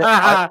like,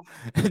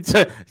 it's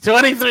a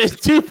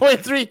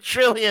 2.3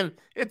 trillion.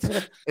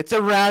 It's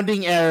a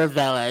rounding error,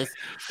 Veles.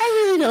 I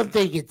really don't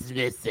think it's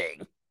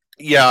missing.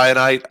 Yeah, and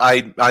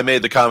I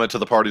made the comment to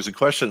the parties in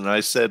question, and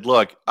I said,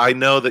 look, I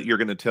know that you're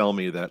going to tell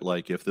me that,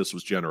 like, if this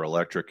was General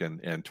Electric and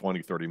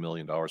 $20-30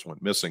 million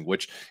went missing,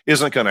 which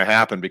isn't going to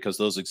happen because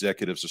those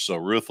executives are so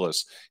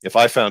ruthless. If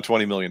I found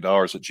 $20 million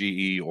at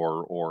GE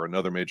or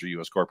another major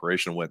U.S.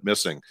 corporation went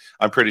missing,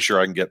 I'm pretty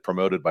sure I can get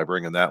promoted by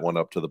bringing that one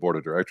up to the board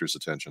of directors'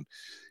 attention.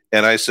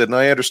 And I said, and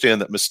I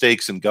understand that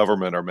mistakes in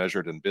government are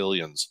measured in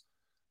billions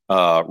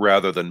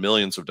rather than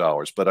millions of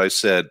dollars. But I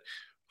said,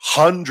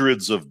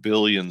 hundreds of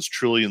billions,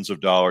 trillions of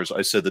dollars.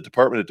 I said the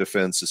Department of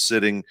Defense is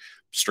sitting,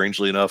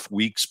 strangely enough,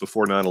 weeks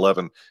before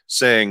 9/11,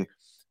 saying,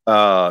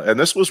 and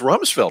this was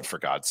Rumsfeld, for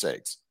God's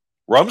sakes.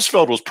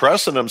 Rumsfeld was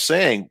pressing them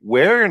saying,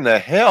 where in the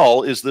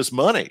hell is this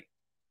money?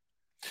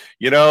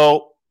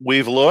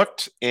 We've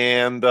looked,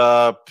 and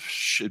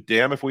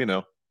damn if we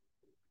know.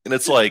 And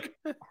it's like,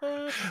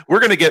 we're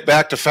going to get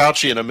back to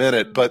Fauci in a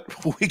minute, but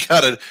we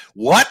got to,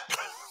 what?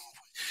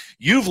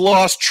 You've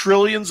lost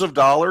trillions of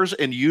dollars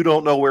and you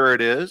don't know where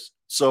it is.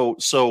 So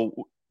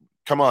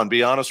come on,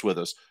 be honest with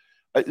us.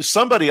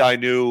 Somebody I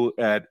knew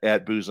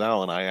at Booz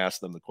Allen, I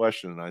asked them the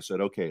question and I said,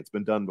 okay, it's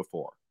been done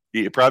before.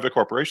 Private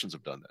corporations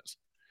have done this.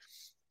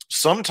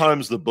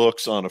 Sometimes the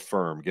books on a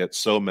firm get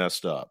so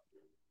messed up.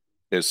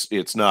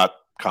 It's not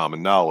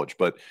common knowledge,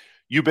 but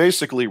you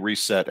basically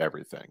reset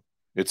everything.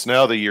 It's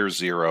now the year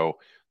zero.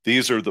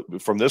 These are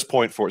from this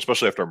point forward,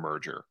 especially after a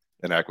merger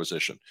and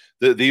acquisition,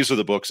 these are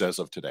the books as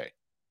of today.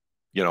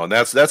 And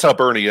that's how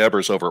Bernie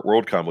Ebbers over at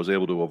WorldCom was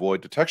able to avoid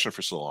detection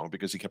for so long,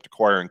 because he kept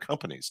acquiring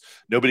companies.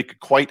 Nobody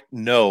could quite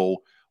know,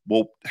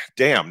 well,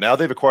 damn, now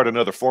they've acquired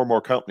another 4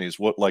 more companies.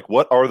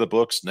 What are the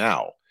books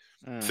now?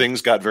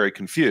 Things got very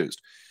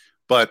confused.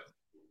 But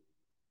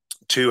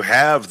to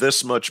have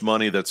this much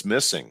money that's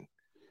missing,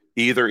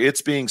 either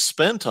it's being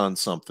spent on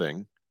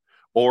something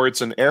or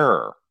it's an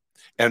error.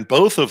 And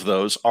both of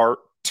those are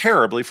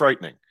terribly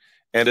frightening.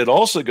 And it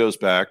also goes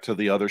back to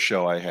the other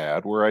show I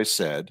had where I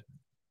said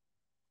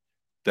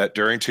that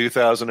during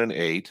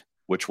 2008,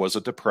 which was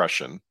a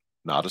depression,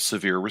 not a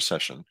severe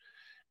recession,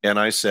 and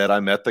I said I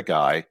met the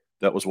guy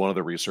that was one of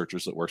the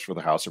researchers that works for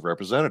the House of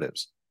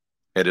Representatives.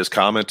 And his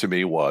comment to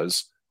me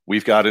was,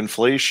 we've got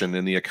inflation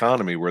in the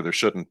economy where there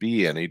shouldn't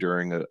be any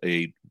during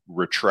a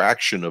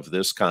retraction of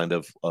this kind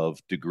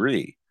of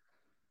degree.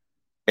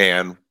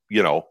 And,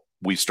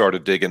 we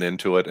started digging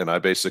into it, and I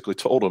basically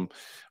told him,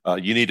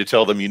 you need to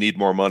tell them you need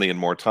more money and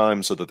more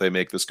time so that they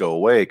make this go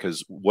away,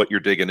 because what you're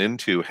digging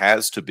into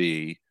has to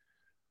be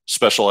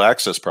special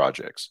access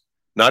projects,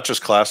 not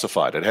just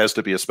classified. It has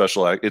to be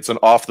it's an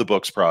off the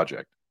books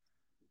project.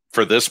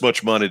 For this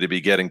much money to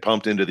be getting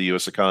pumped into the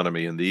U.S.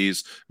 economy in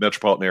these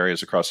metropolitan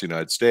areas across the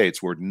United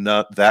States, where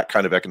not that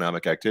kind of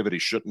economic activity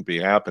shouldn't be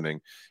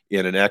happening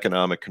in an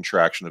economic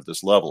contraction of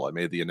this level. I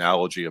made the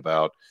analogy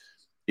about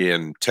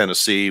in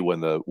Tennessee, when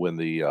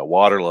the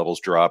water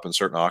levels drop in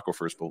certain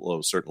aquifers below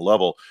a certain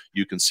level,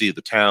 you can see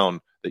the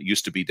town that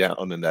used to be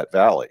down in that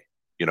valley.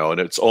 And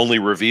it's only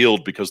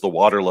revealed because the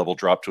water level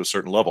dropped to a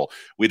certain level.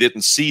 We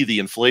didn't see the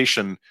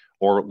inflation,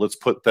 or let's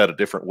put that a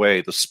different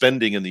way, the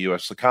spending in the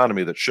U.S.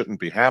 economy that shouldn't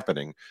be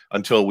happening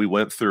until we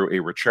went through a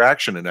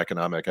retraction in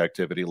economic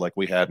activity like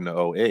we had in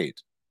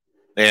 2008.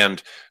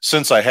 And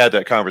since I had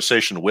that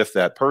conversation with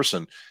that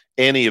person,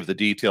 any of the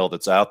detail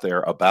that's out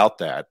there about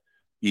that,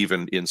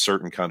 even in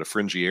certain kind of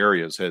fringy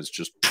areas, has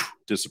just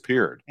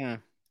disappeared. Yeah.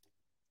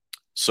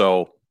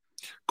 So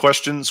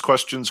questions.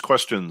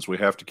 We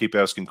have to keep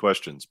asking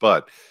questions.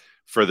 But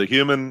for the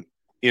Human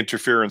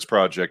Interference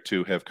Project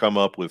to have come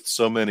up with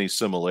so many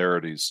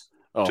similarities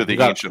to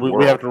the ancient world.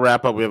 We have to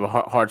wrap up. We have a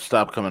hard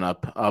stop coming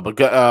up.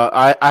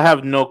 I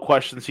have no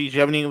questions. Do you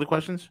have any other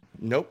questions?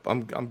 Nope.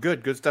 I'm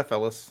good. Good stuff,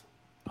 Ellis.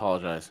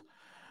 Apologize.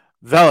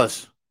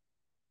 Veles,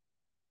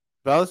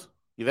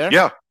 you there?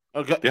 Yeah.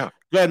 Okay. Yeah.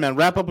 Go ahead, man.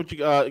 Wrap up what you.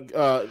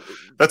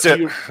 That's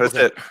it. That's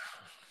it.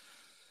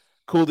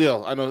 Cool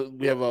deal. I know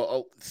we have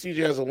CJ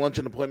has a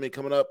luncheon appointment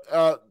coming up.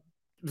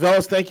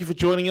 Veles, thank you for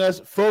joining us,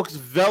 folks.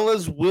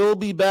 Veles will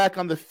be back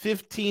on the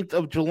 15th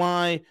of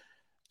July.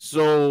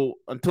 So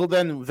until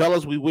then,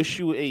 Veles, we wish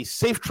you a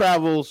safe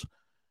travels.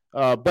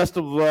 Best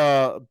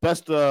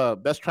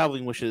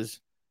traveling wishes,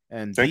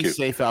 and be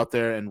safe out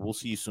there. And we'll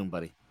see you soon,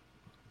 buddy.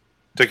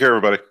 Take care,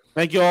 everybody.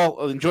 Thank you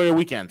all. Enjoy your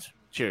weekend.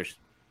 Cheers.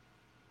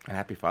 And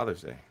happy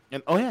Father's Day.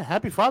 And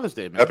happy Father's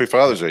Day, man. Happy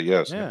Father's Day,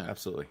 yes. Yeah,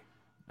 absolutely.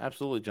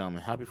 Absolutely,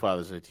 gentlemen. Happy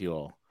Father's Day to you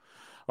all.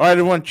 All right,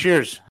 everyone.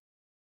 Cheers.